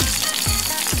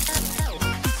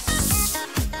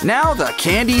 Now the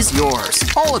candy's yours,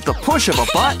 all at the push of a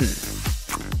button.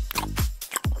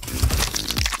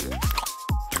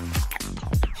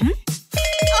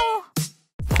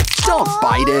 Don't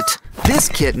bite it. This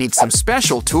kit needs some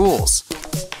special tools.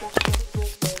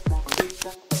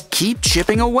 Keep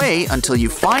chipping away until you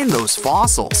find those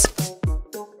fossils.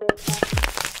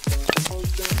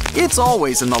 It's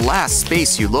always in the last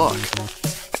space you look.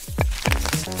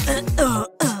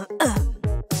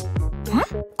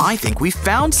 I think we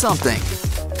found something.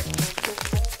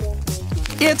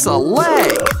 It's a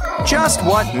leg! Just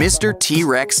what Mr.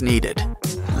 T-Rex needed.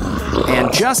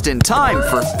 And just in time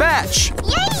for fetch!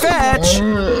 Fetch!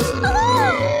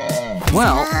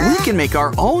 Well, we can make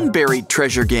our own buried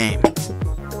treasure game.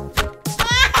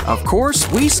 Of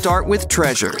course, we start with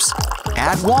treasures.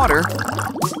 Add water.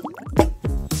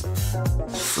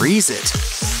 Freeze it.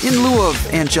 In lieu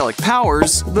of angelic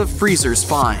powers, the freezer's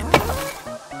fine.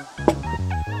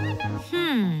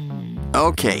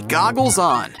 Okay, goggles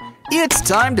on. It's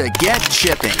time to get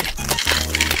chipping.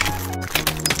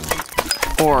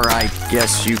 Or I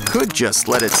guess you could just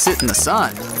let it sit in the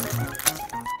sun.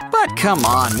 But come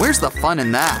on, where's the fun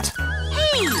in that?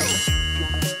 Hey!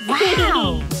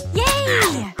 Wow!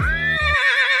 Yay!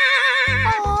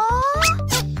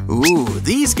 Aww. Ooh,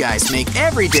 these guys make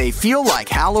every day feel like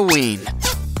Halloween.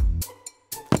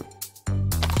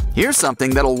 Here's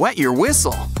something that'll wet your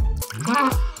whistle.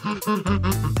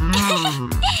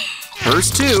 Hers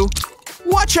too.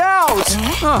 Watch out!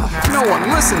 Ugh, no one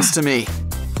listens to me.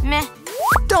 Meh.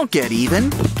 Don't get even.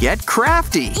 Get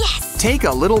crafty. Yes. Take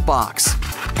a little box.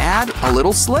 Add a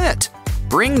little slit.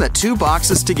 Bring the two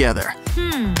boxes together.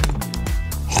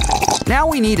 Now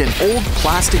we need an old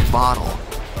plastic bottle.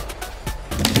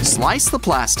 Slice the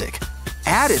plastic.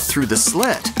 Add it through the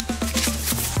slit.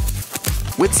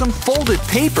 With some folded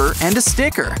paper and a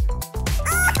sticker.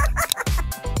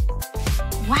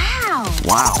 Wow.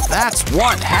 Wow, that's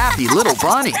one happy little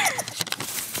bunny.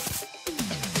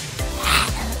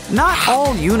 Not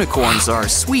all unicorns are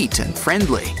sweet and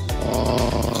friendly.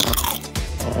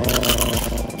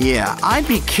 Yeah, I'd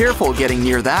be careful getting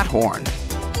near that horn.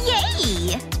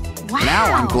 Yay! Wow.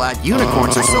 Now I'm glad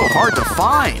unicorns are so hard to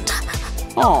find.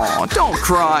 Aw, don't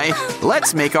cry.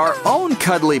 Let's make our own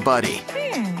cuddly buddy.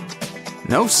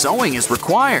 No sewing is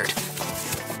required.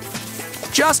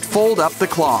 Just fold up the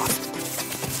cloth.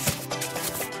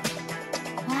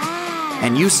 Wow.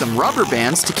 And use some rubber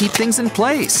bands to keep things in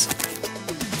place.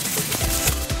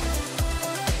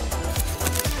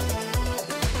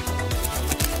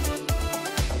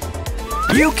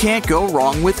 You can't go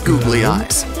wrong with googly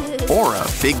eyes or a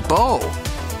big bow.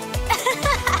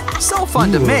 So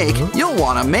fun to make, you'll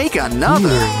want to make another.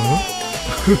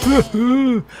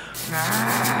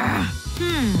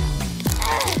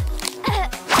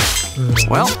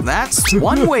 Well, that's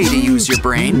one way to use your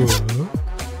brain.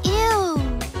 Ew.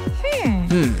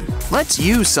 Let's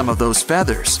use some of those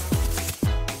feathers.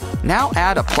 Now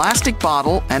add a plastic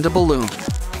bottle and a balloon.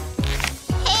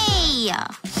 Hey.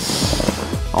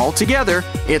 All together,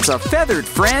 it's a feathered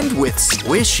friend with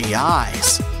squishy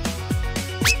eyes.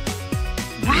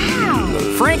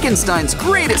 Wow. Frankenstein's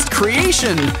greatest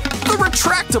creation, the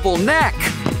retractable neck.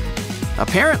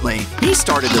 Apparently, he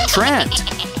started the trend.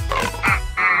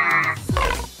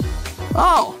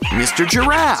 Oh, Mr.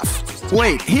 Giraffe.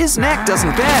 Wait, his neck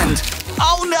doesn't bend.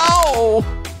 Oh no!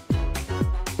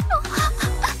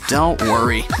 Don't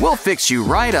worry, we'll fix you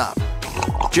right up.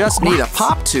 Just need a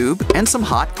pop tube and some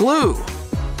hot glue.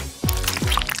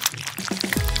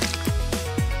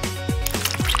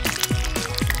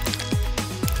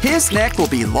 His neck will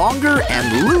be longer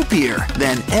and loopier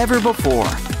than ever before.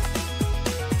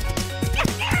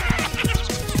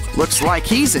 Looks like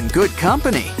he's in good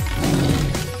company.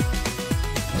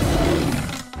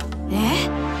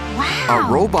 Wow.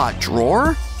 A robot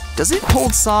drawer? Does it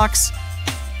hold socks?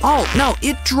 Oh, no,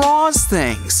 it draws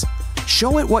things.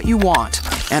 Show it what you want,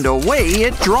 and away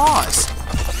it draws.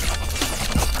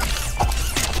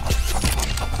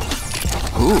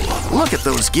 Ooh, look at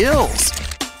those gills.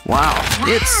 Wow,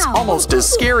 it's almost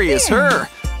as scary as her.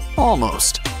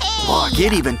 Almost. Look,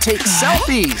 it even takes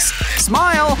selfies.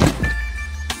 Smile.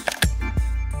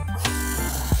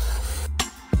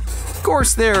 Of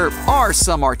course, there are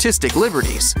some artistic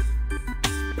liberties.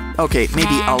 Okay,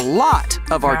 maybe a lot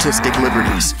of artistic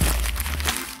liberties.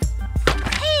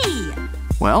 Hey.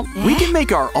 Well, we can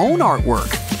make our own artwork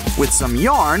with some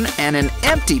yarn and an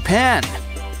empty pen.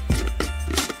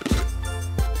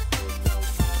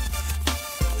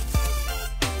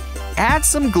 Add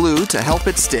some glue to help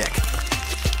it stick.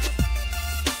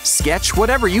 Sketch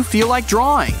whatever you feel like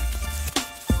drawing.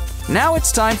 Now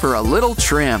it's time for a little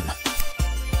trim.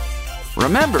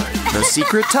 Remember, the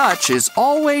secret touch is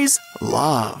always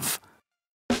love.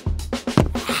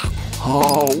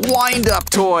 Oh, wind-up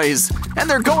toys! And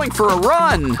they're going for a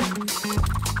run!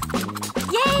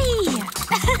 Yay!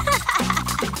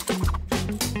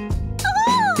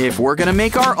 If we're gonna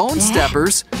make our own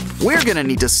steppers, we're gonna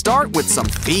need to start with some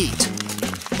feet.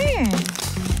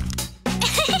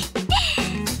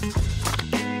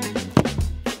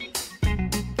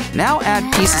 Now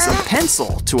add pieces of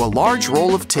pencil to a large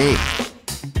roll of tape.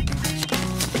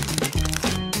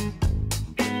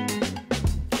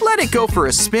 Let it go for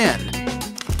a spin.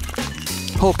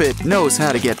 Hope it knows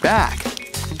how to get back.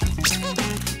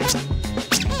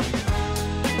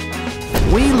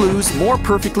 We lose more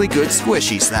perfectly good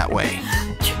squishies that way.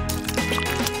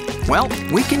 Well,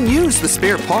 we can use the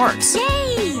spare parts.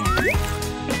 Yay!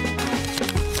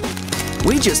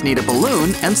 We just need a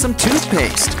balloon and some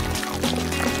toothpaste.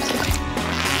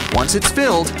 Once it's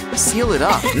filled, seal it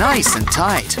up nice and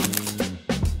tight.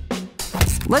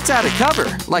 Let's add a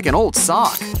cover, like an old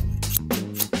sock.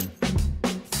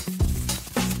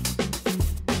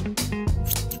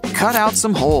 Cut out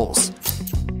some holes.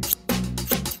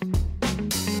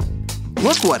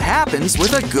 Look what happens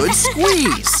with a good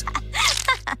squeeze.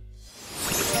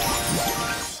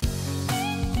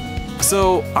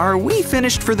 So, are we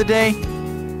finished for the day?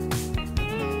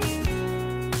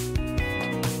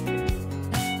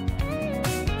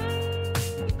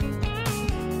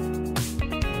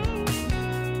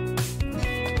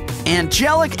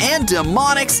 Angelic and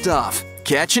demonic stuff.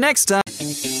 Catch you next time.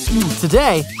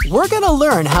 Today, we're gonna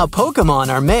learn how Pokemon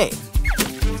are made.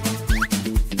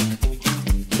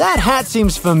 That hat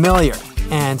seems familiar,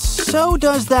 and so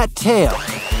does that tail.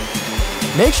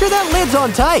 Make sure that lid's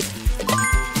on tight.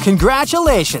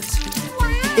 Congratulations!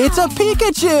 It's a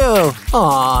Pikachu!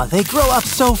 Aw, they grow up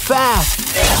so fast.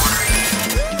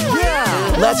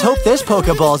 Let's hope this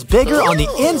Pokeball's bigger on the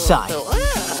inside.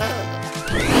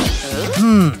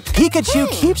 Pikachu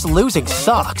keeps losing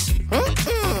socks.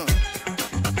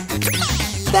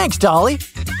 Thanks, Dolly.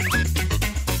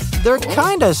 They're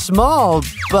kinda small,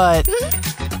 but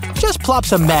just plop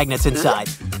some magnets inside.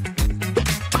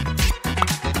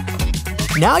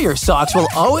 Now your socks will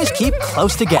always keep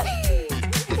close together.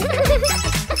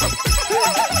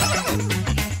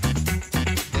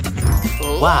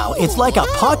 Wow, it's like a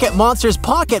Pocket Monster's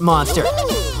Pocket Monster.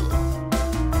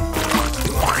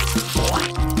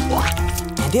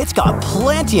 And it's got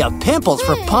plenty of pimples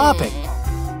for popping.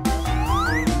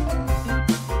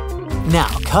 Now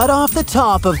cut off the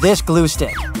top of this glue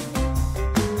stick.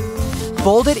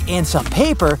 Fold it in some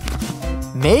paper,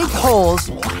 make holes,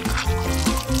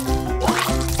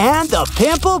 and the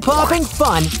pimple-popping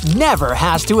fun never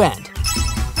has to end.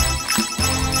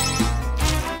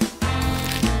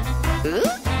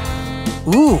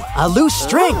 Ooh, a loose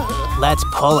string. Let's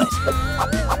pull it.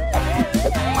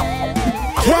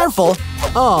 Careful!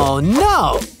 Oh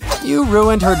no! You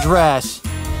ruined her dress.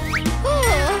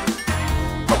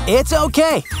 It's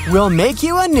okay. We'll make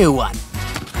you a new one.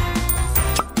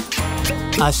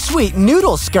 A sweet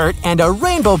noodle skirt and a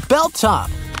rainbow belt top.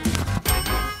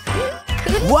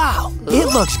 Wow, it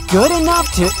looks good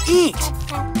enough to eat.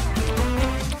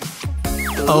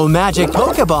 Oh, Magic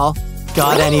Pokeball,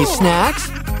 got any snacks?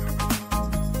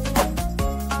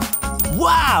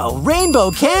 Wow,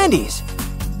 rainbow candies!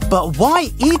 But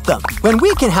why eat them when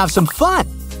we can have some fun?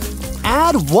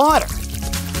 Add water.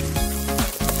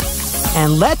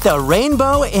 And let the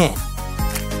rainbow in.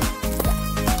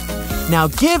 Now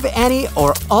give any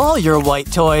or all your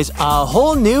white toys a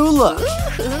whole new look.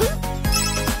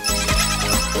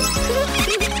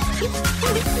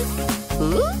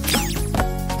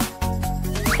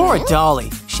 Poor Dolly,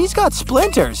 she's got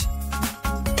splinters.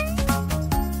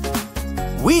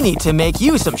 We need to make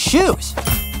you some shoes.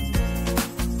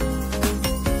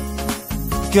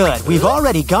 Good, we've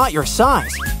already got your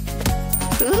size.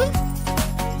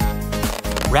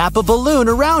 Wrap a balloon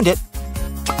around it.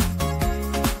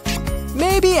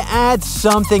 Maybe add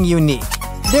something unique.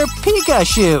 They're Pika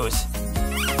shoes.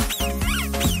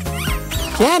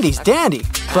 Candy's dandy,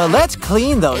 but let's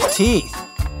clean those teeth.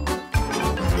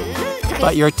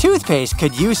 But your toothpaste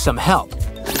could use some help.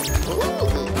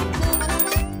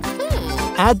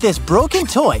 Add this broken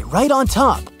toy right on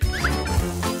top.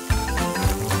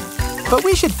 But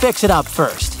we should fix it up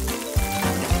first.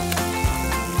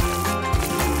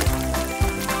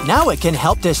 Now it can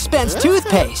help dispense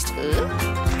toothpaste.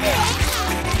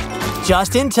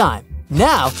 Just in time.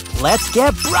 Now, let's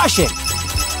get brushing.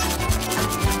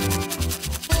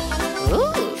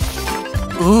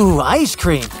 Ooh, ice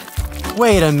cream.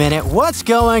 Wait a minute, what's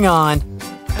going on?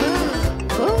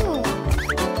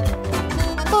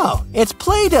 Oh, it's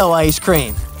Play-Doh ice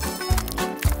cream.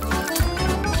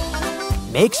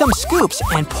 Make some scoops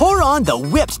and pour on the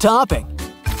whipped topping.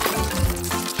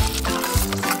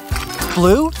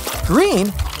 Blue,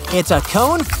 green, it's a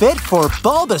cone fit for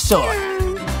Bulbasaur.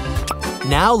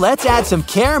 Now let's add some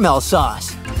caramel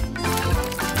sauce.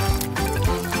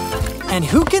 And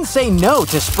who can say no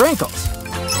to sprinkles?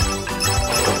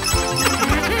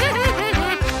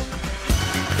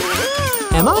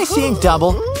 Am I seeing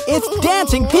double? It's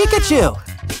Dancing Pikachu!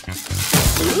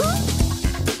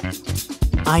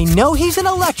 I know he's an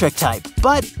electric type,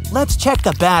 but let's check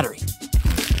the battery.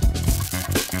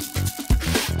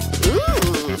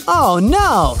 Oh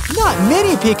no! Not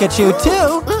Mini Pikachu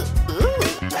too!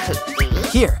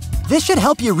 Here, this should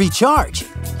help you recharge.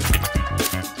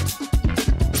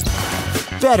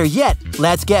 Better yet,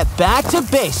 let's get back to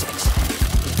basics.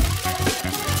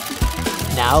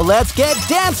 Now let's get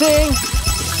dancing!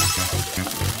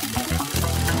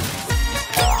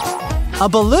 A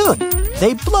balloon!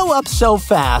 They blow up so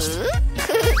fast.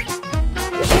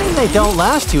 Shame they don't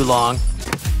last too long.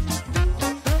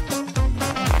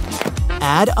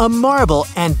 Add a marble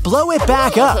and blow it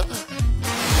back up.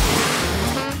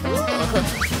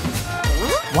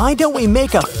 Why don't we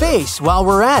make a face while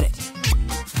we're at it?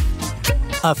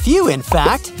 A few, in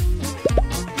fact.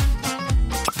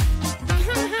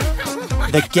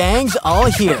 The gang's all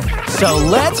here, so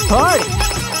let's party!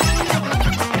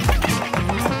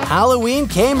 Halloween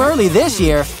came early this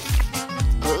year.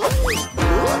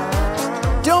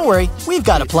 Don't worry, we've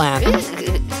got a plan.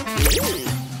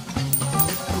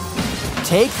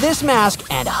 Take this mask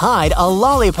and hide a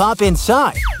lollipop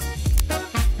inside.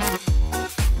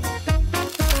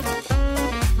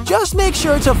 Just make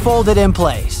sure to fold it in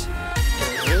place.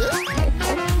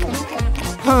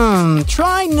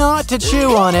 Try not to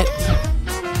chew on it.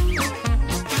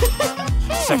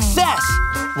 Success!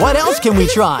 What else can we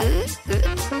try?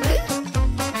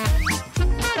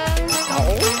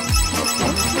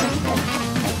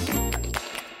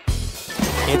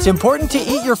 It's important to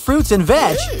eat your fruits and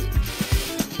veg.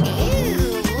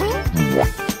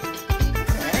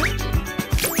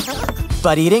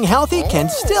 But eating healthy can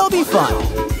still be fun.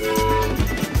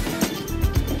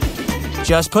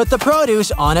 Just put the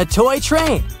produce on a toy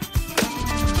train.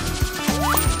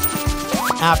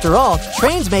 After all,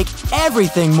 trains make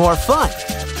everything more fun.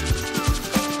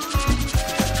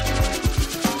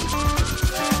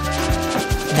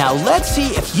 Now let's see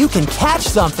if you can catch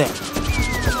something.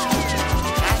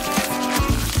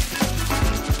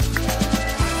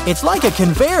 It's like a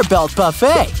conveyor belt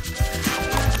buffet.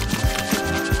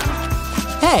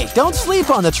 Hey, don't sleep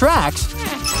on the tracks.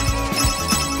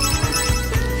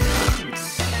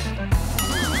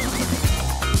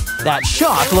 That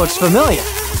shock looks familiar.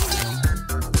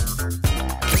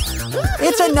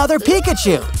 It's another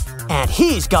Pikachu, and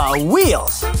he's got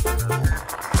wheels.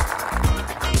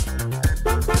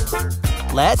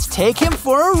 Let's take him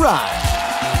for a ride.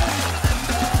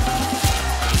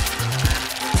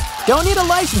 Don't need a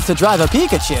license to drive a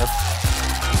Pikachu.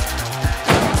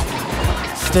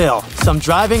 Still, some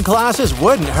driving classes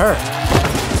wouldn't hurt.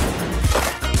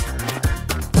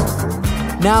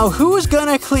 Now who's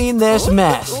gonna clean this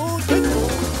mess?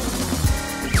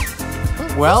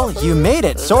 Well, you made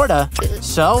it, sorta.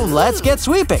 So let's get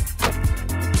sweeping.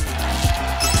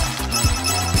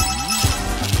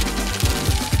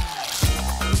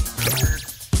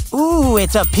 Ooh,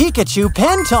 it's a Pikachu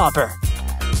pen topper.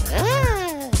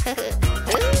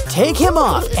 Take him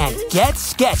off and get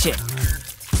sketching.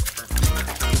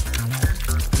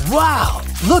 Wow,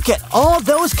 look at all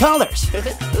those colors.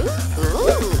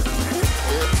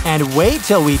 And wait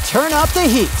till we turn up the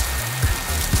heat.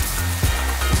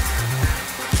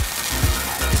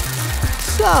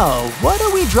 So, what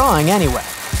are we drawing anyway?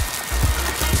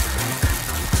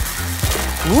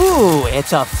 Ooh,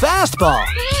 it's a fastball.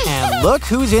 And look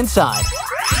who's inside.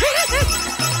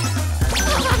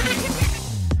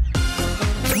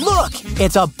 Look,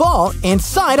 it's a ball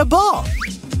inside a ball.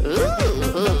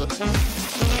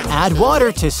 Add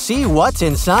water to see what's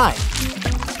inside.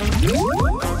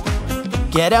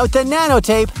 Get out the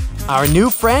nanotape. Our new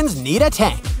friends need a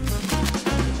tank.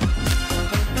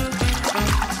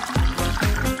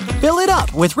 Fill it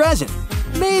up with resin.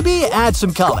 Maybe add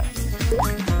some color.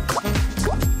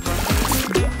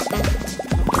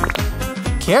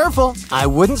 Careful, I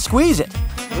wouldn't squeeze it.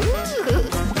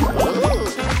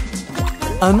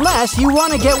 Unless you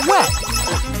want to get wet.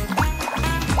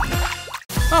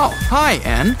 Oh, hi,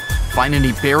 N. Find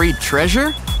any buried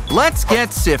treasure? Let's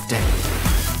get sifting.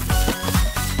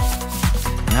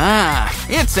 Ah,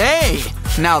 it's A.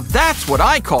 Now that's what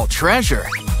I call treasure.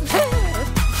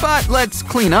 But let's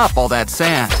clean up all that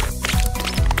sand.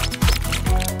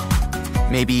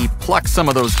 Maybe pluck some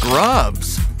of those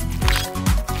grubs.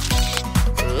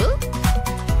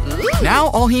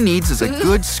 Now all he needs is a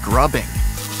good scrubbing.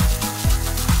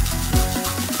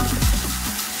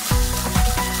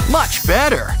 Much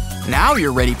better. Now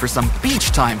you're ready for some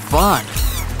beach time fun.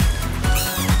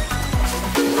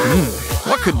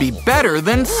 What could be better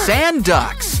than sand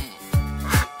ducks?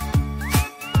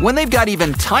 When they've got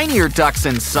even tinier ducks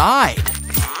inside.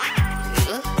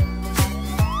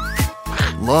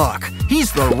 Look,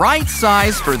 he's the right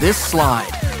size for this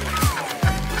slide.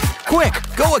 Quick,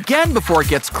 go again before it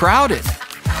gets crowded.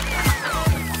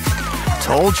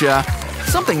 Told ya,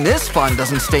 something this fun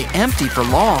doesn't stay empty for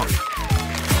long.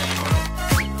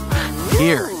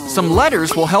 Here, some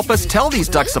letters will help us tell these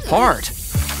ducks apart.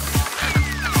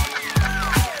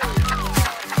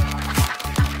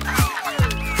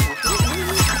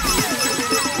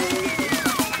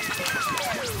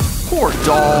 Poor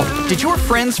doll, did your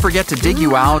friends forget to dig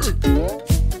you out?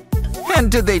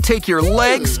 And did they take your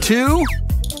legs too?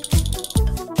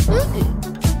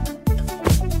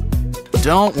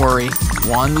 Don't worry,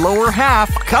 one lower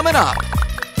half coming up.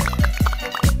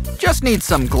 Just need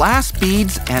some glass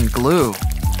beads and glue.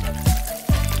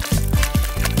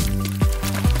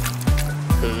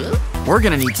 We're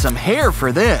gonna need some hair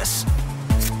for this.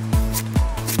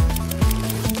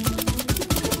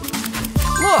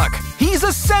 Look, he's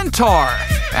a centaur.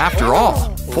 After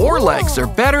all, 4 legs are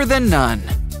better than none.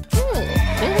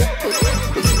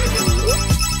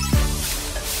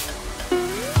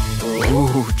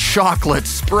 Ooh, chocolate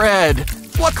spread.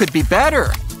 What could be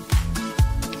better?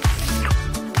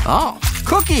 Oh,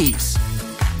 cookies.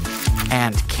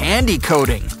 And candy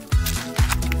coating.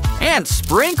 And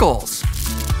sprinkles.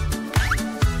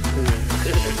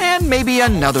 And maybe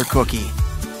another cookie.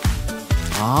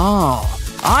 Oh,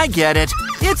 I get it.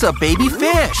 It's a baby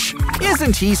fish.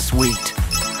 Isn't he sweet?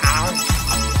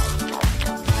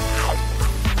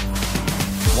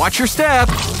 Watch your step.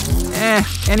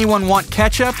 Anyone want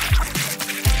ketchup?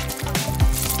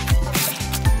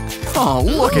 Oh,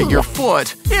 look at your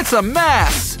foot. It's a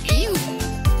mess.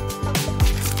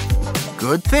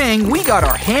 Good thing we got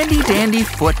our handy-dandy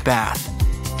foot bath.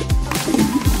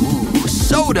 Ooh,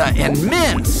 soda and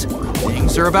mints.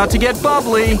 Things are about to get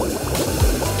bubbly.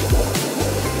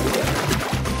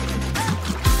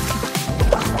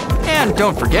 And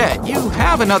don't forget, you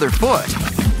have another foot.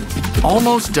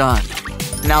 Almost done.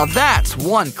 Now that's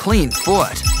one clean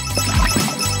foot.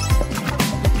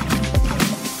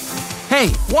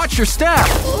 Hey, watch your step.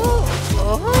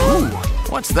 Ooh,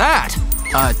 what's that?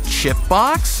 A chip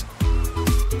box?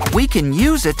 We can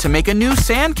use it to make a new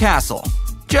sandcastle.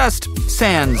 Just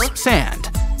sans sand.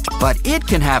 But it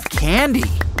can have candy.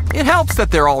 It helps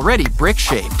that they're already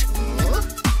brick-shaped.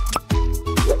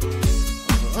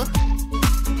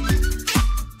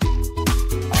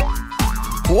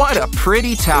 What a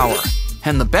pretty tower.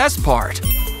 And the best part,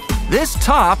 this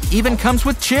top even comes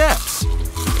with chips.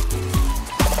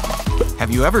 Have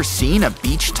you ever seen a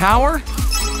beach tower?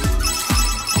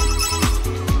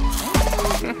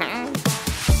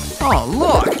 Oh,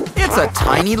 look, it's a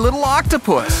tiny little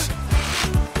octopus.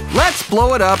 Let's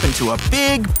blow it up into a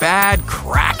big, bad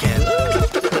kraken.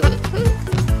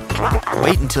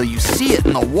 Wait until you see it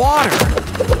in the water.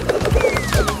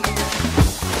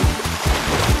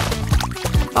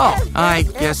 Oh, I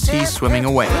guess he's swimming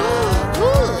away.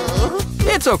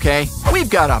 It's okay, we've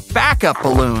got a backup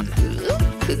balloon.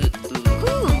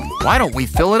 Why don't we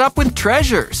fill it up with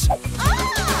treasures?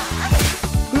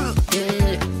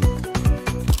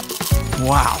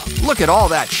 Wow, look at all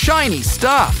that shiny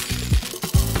stuff.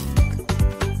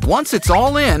 Once it's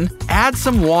all in, add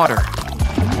some water.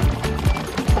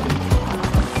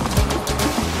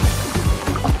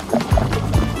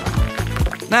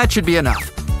 That should be enough.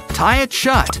 Tie it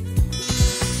shut.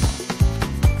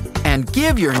 And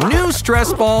give your new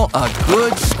stress ball a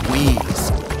good squeeze.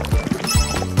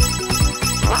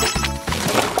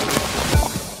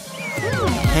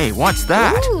 Hey, what's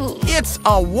that? It's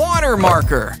a water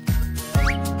marker.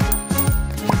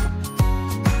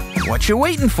 What you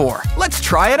waiting for? Let's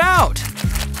try it out.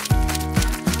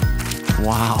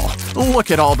 Wow,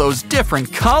 look at all those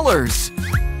different colors.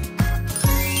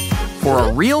 For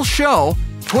a real show,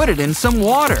 put it in some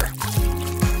water.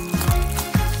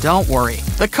 Don't worry,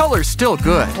 the color's still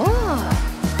good. Wow.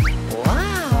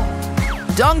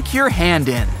 Dunk your hand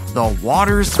in. The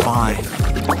water's fine.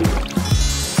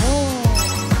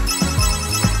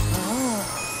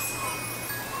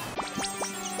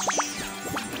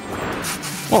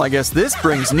 Well, I guess this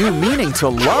brings new meaning to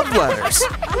love letters.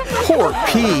 Poor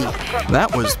P.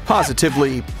 That was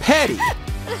positively petty.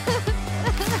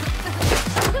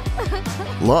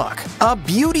 Look, a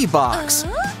beauty box.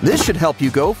 This should help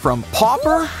you go from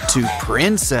pauper to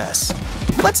princess.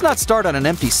 Let's not start on an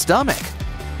empty stomach.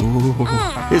 Ooh,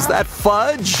 is that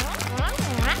fudge?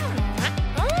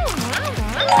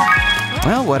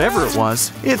 Well, whatever it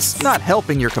was, it's not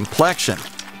helping your complexion.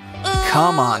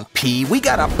 Come on, P, we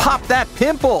gotta pop that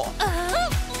pimple.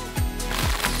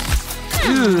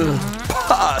 Ugh,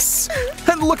 pus.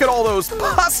 And look at all those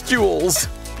pustules.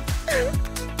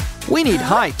 We need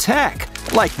high tech,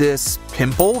 like this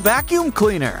pimple vacuum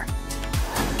cleaner.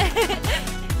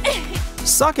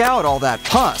 Suck out all that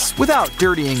pus without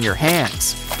dirtying your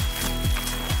hands.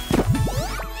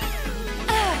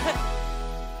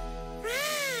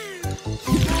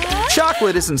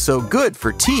 Chocolate isn't so good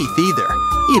for teeth either,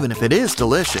 even if it is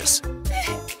delicious.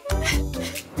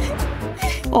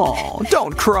 Oh,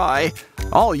 don't cry.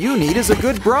 All you need is a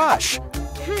good brush.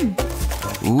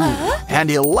 Ooh,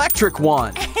 and electric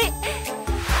one.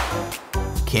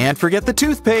 Can't forget the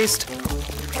toothpaste.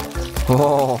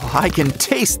 Oh, I can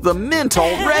taste the mint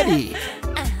already.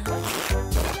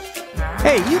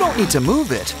 Hey, you don't need to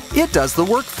move it. It does the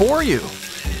work for you.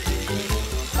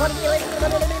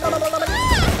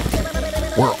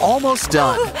 We're almost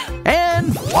done.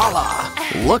 And voila!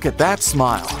 Look at that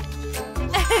smile.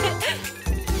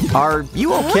 Are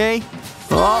you okay?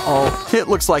 Uh-oh, it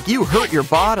looks like you hurt your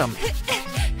bottom.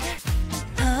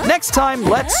 Next time,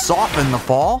 let's soften the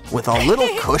fall with a little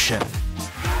cushion.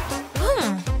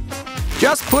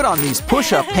 Just put on these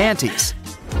push-up panties.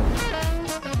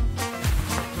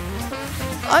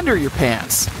 Under your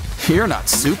pants. You're not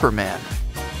Superman.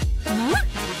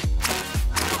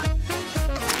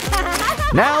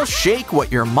 Now shake what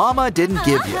your mama didn't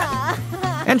give you.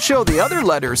 And show the other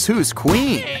letters who's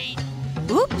queen.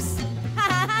 Oops.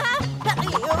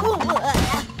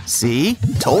 See?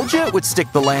 Told you it would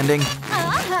stick the landing.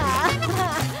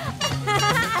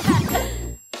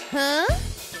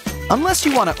 Unless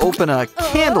you want to open a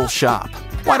candle shop,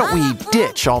 why don't we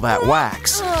ditch all that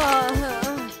wax?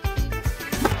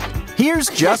 Here's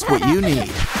just what you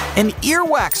need. An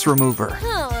earwax remover.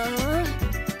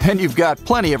 And you've got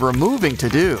plenty of removing to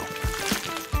do.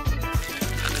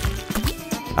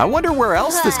 I wonder where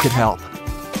else this could help.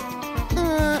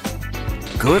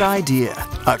 Good idea.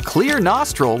 A clear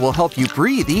nostril will help you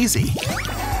breathe easy.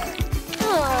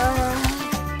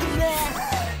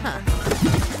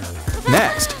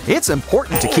 Next, it's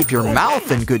important to keep your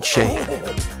mouth in good shape.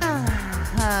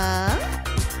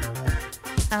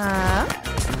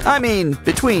 I mean,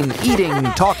 between eating,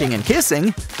 talking, and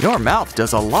kissing, your mouth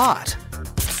does a lot.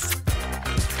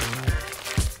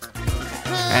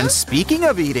 And speaking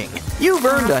of eating, you've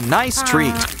earned a nice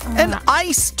treat. An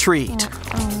ice treat.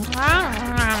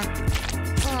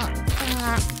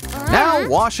 Now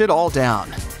wash it all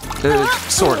down.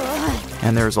 Sort of.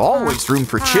 And there's always room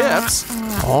for chips.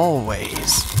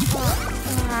 Always.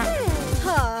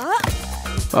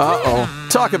 Uh-oh.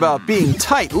 Talk about being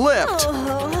tight-lipped.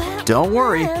 Don't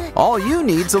worry. All you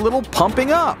need's a little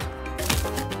pumping up.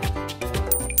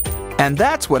 And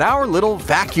that's what our little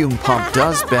vacuum pump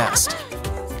does best.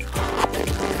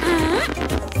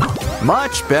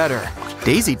 Much better.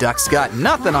 Daisy Duck's got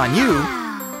nothing on you.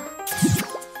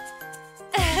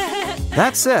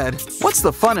 That said, what's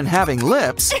the fun in having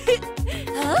lips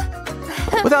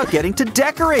without getting to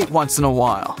decorate once in a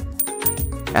while?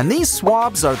 And these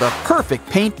swabs are the perfect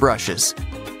paintbrushes.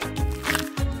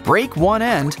 Break one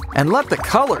end and let the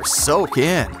color soak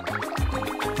in.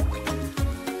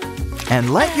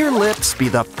 And let your lips be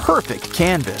the perfect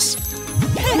canvas.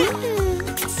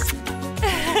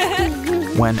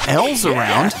 When Elle's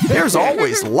around, there's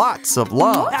always lots of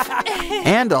love.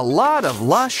 And a lot of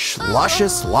lush,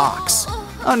 luscious locks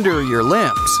under your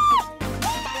limbs.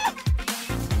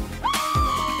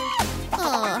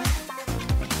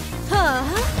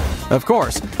 Of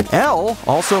course, Elle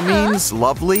also means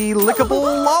lovely, lickable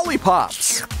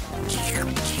lollipops.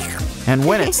 And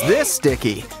when it's this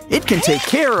sticky, it can take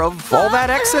care of all that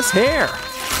excess hair.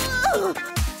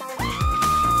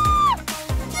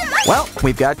 Well,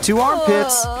 we've got 2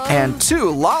 armpits and 2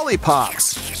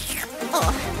 lollipops.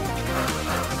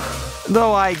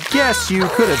 Though I guess you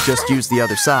could have just used the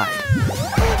other side.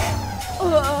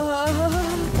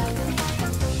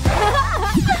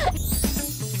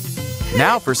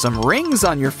 Now for some rings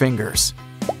on your fingers.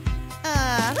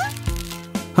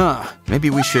 Maybe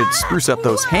we should spruce up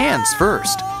those hands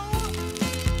first.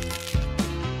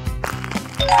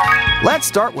 Let's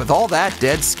start with all that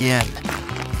dead skin.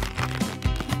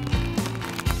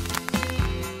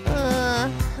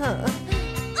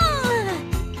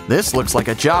 This looks like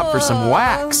a job for some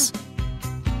wax.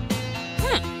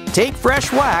 Take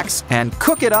fresh wax and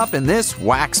cook it up in this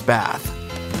wax bath.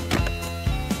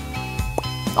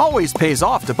 Always pays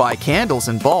off to buy candles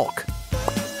in bulk.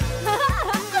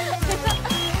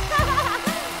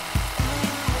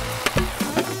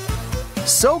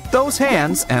 Soak those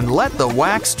hands and let the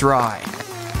wax dry.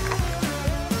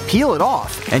 Peel it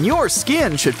off and your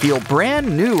skin should feel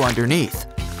brand new underneath.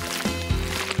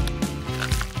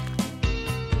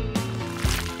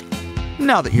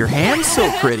 Now that your hand's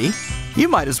so pretty, you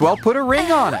might as well put a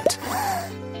ring on it.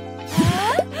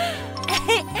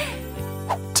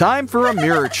 Time for a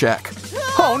mirror check.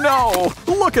 Oh no!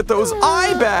 Look at those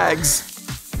eye bags!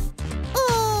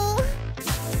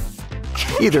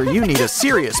 Either you need a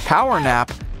serious power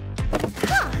nap,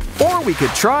 or we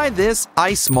could try this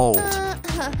ice mold.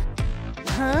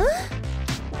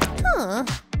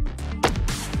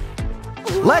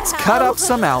 Let's cut up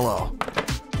some aloe.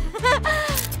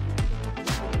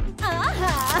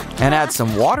 And add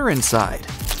some water inside.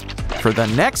 For the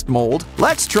next mold,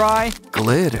 let's try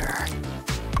glitter.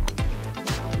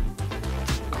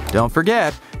 Don't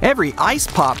forget, every ice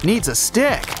pop needs a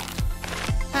stick.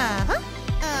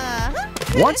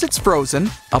 Once it's frozen,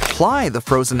 apply the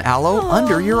frozen aloe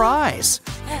under your eyes.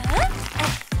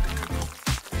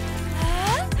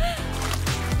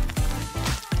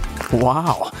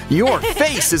 Wow, your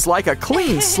face is like a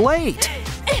clean slate.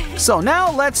 So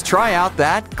now let's try out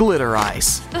that glitter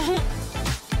ice.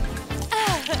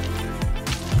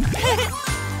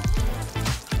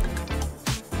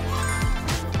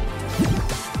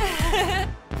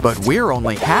 But we're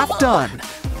only half done.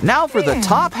 Now for the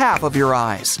top half of your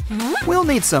eyes. We'll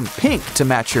need some pink to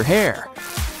match your hair.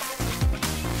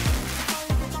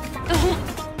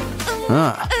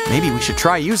 Maybe we should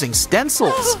try using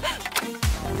stencils.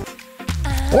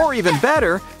 Or even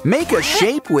better, make a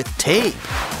shape with tape.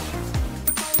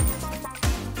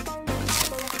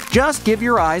 Just give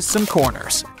your eyes some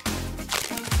corners.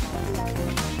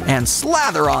 And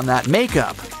slather on that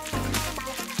makeup.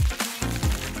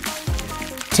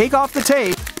 Take off the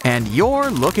tape, and you're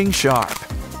looking sharp.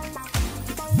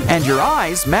 And your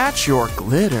eyes match your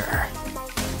glitter.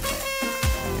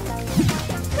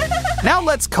 Now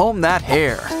let's comb that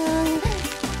hair.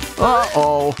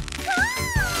 Uh-oh.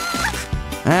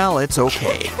 Well, it's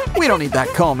okay. We don't need that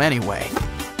comb anyway.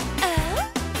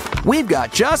 We've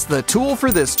got just the tool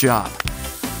for this job.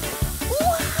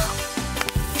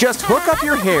 Just hook up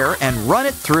your hair and run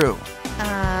it through.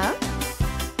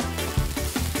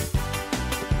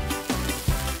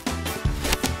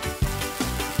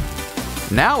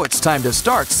 Now it's time to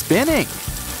start spinning.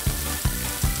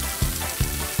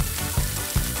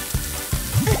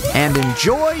 And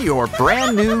enjoy your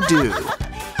brand new do.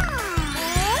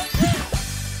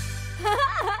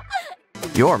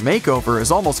 Your makeover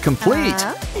is almost complete.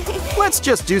 Let's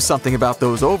just do something about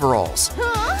those overalls.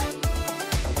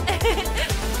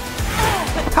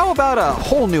 How about a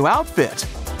whole new outfit?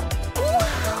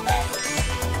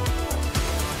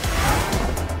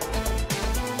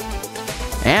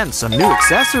 And some new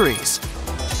accessories.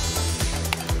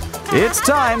 It's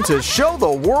time to show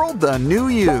the world the new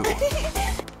you.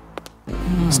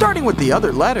 Starting with the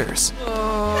other letters.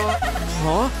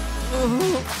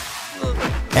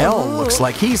 L looks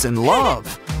like he's in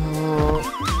love.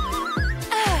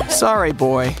 Sorry,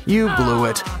 boy, you blew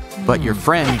it. But your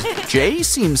friend J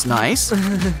seems nice.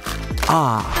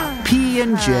 Ah, P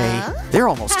and J, they're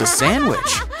almost a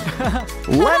sandwich.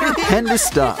 Letter pen to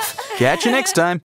stuff. Catch you next time.